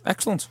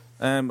 Excellent.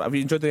 Have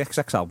you enjoyed the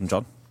XX album,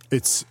 John?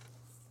 It's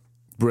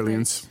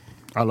brilliant.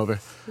 I love it.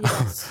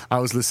 Yes. I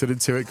was listening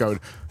to it going,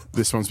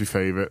 this one's my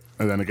favourite.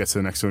 And then I get to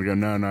the next one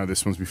and go, no,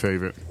 this one's my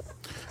favourite.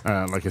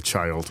 Like a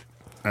child.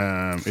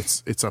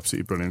 It's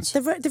absolutely brilliant.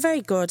 They're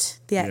very good,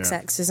 the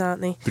XXs,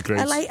 aren't they? They're great.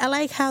 I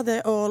like how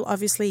they're all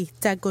obviously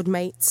dead good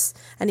mates,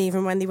 and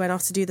even when they went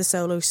off to do the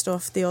solo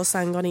stuff, they all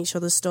sang on each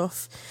other's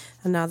stuff,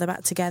 and now they're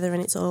back together,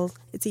 and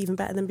it's even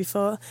better than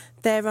before.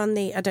 They're on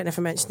the, I don't know if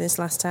I mentioned this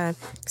last time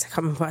because I can't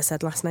remember what I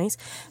said last night.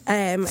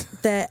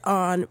 They're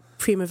on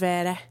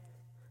Primavera.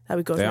 That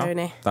would be good, won't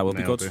it? That will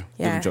be good.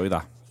 Yeah. You'll enjoy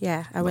that.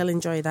 Yeah, I will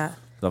enjoy that.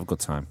 You'll have a good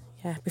time.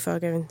 Yeah, before I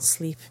go and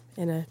sleep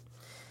in a,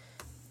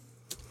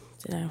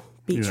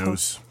 beach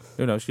hut.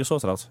 Who knows? You'll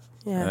sort it out.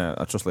 Yeah.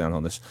 I trust Leanne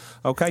on this.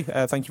 Okay,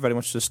 thank you very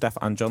much to Steph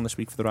and John this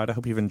week for the ride. I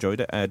hope you've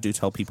enjoyed it. Do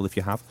tell people if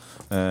you have.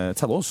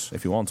 Tell us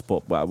if you want,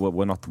 but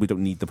we're not. We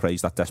don't need the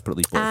praise that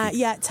desperately.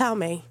 Yeah, tell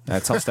me.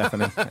 Tell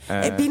Stephanie.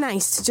 It'd be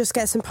nice to just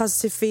get some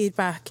positive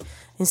feedback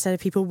instead of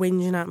people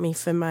whinging at me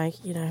for my,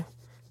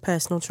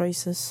 personal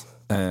choices.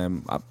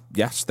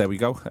 Yes, there we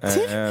go.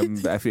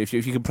 If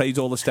you can praise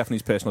all of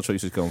Stephanie's personal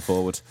choices going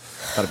forward,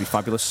 that'd be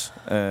fabulous.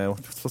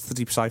 What's the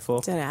deep side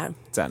for?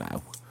 Don't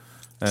know.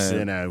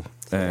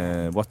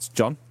 What's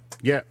John?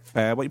 Yeah.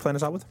 What are you playing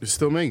us out with? It's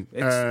still me.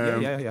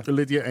 Yeah.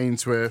 Lydia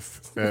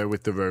Ainsworth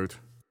with The Road.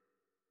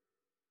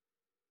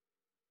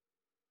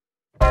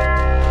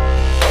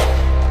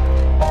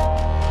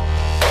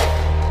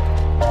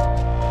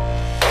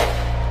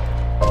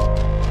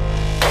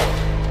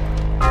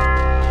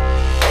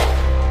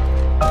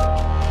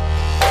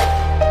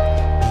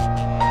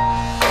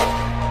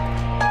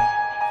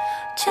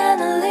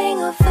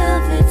 Channeling a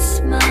velvet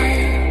smile,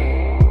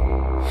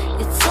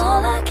 it's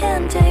all I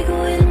can take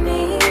with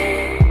me.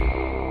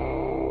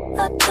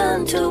 I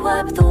turn to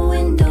wipe the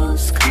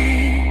windows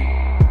clean.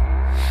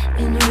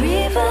 In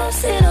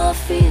reverse it all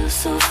feels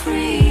so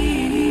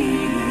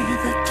free.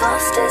 The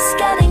dust is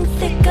getting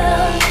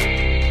thicker,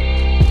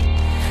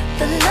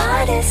 the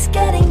light is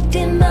getting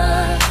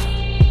dimmer.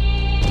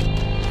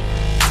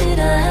 Did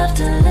I have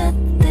to let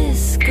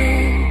this go?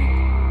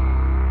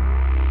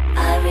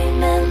 I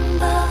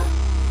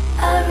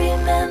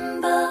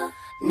remember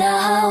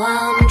now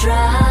I'm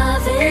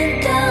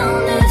driving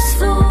down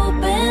this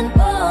open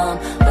bomb,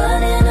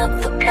 burning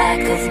up the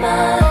back of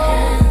my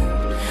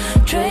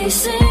hand,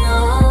 tracing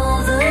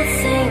all the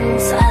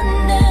things I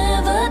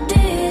never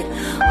did,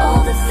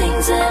 all the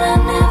things that I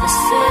never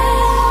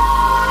said.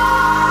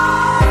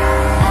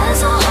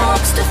 As our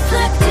hearts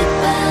deflected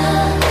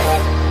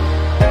back,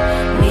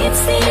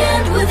 meets the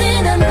end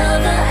within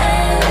another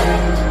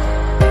end,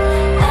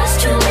 as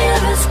two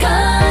mirrors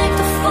guide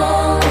the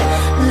fall.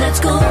 Let's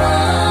go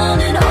on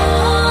and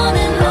on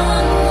and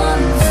on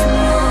once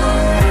more.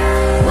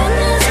 When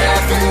there's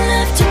nothing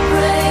left to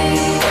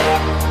break,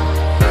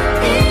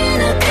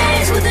 in a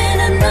gaze within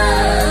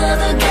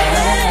another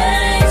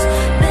gaze,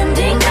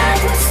 bending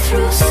backwards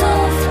through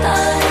soft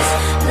eyes.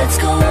 Let's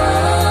go on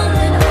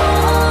and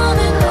on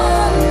and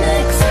on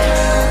next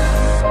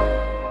time.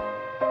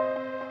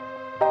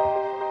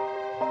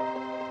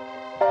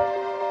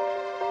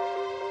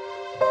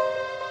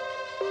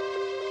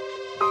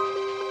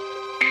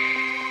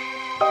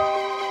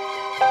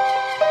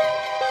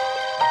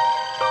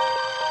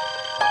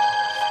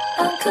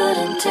 I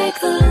couldn't take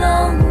the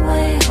long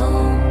way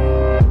home.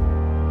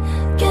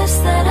 Guess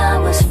that I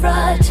was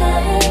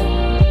frightened.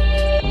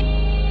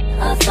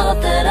 I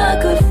thought that I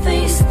could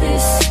face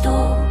this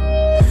storm.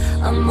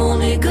 I'm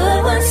only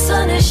good when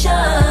sun is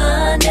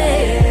shining.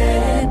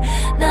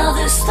 Now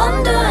there's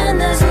thunder and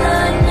there's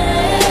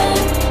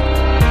lightning.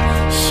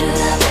 Should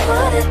I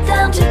put it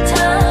down to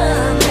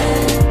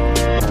timing?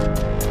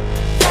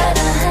 That I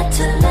had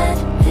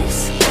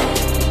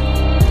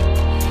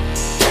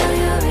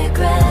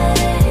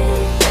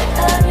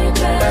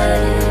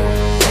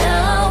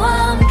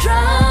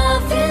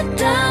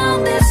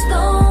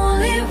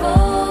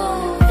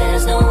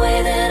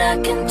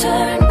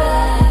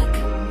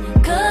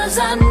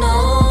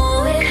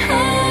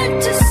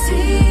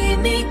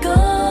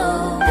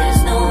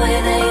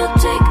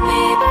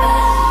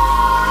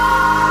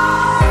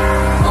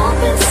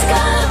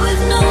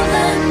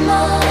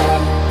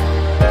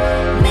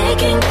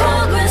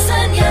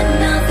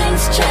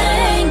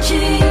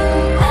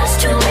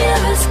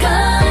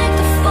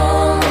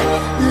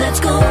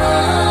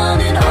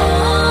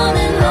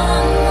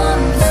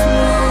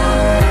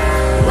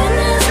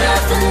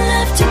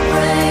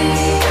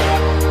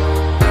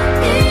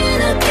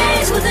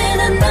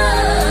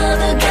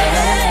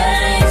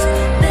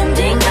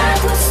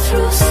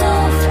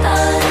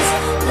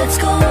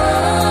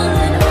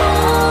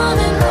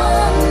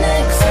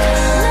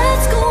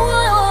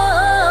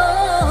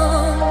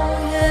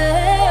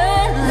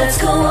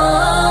Let's go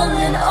on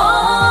and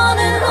on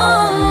and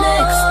on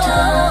next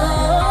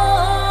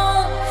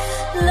time.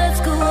 Let's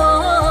go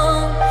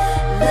on.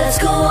 Let's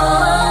go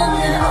on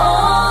and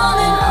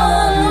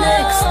on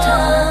next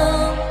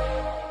time.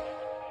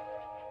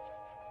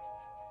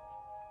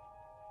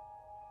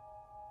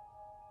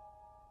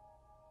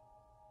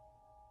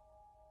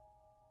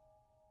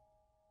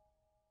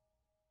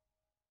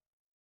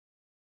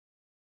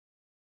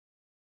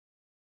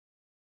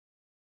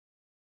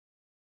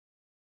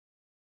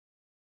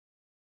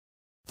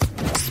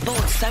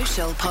 Sports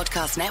Social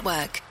Podcast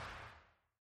Network.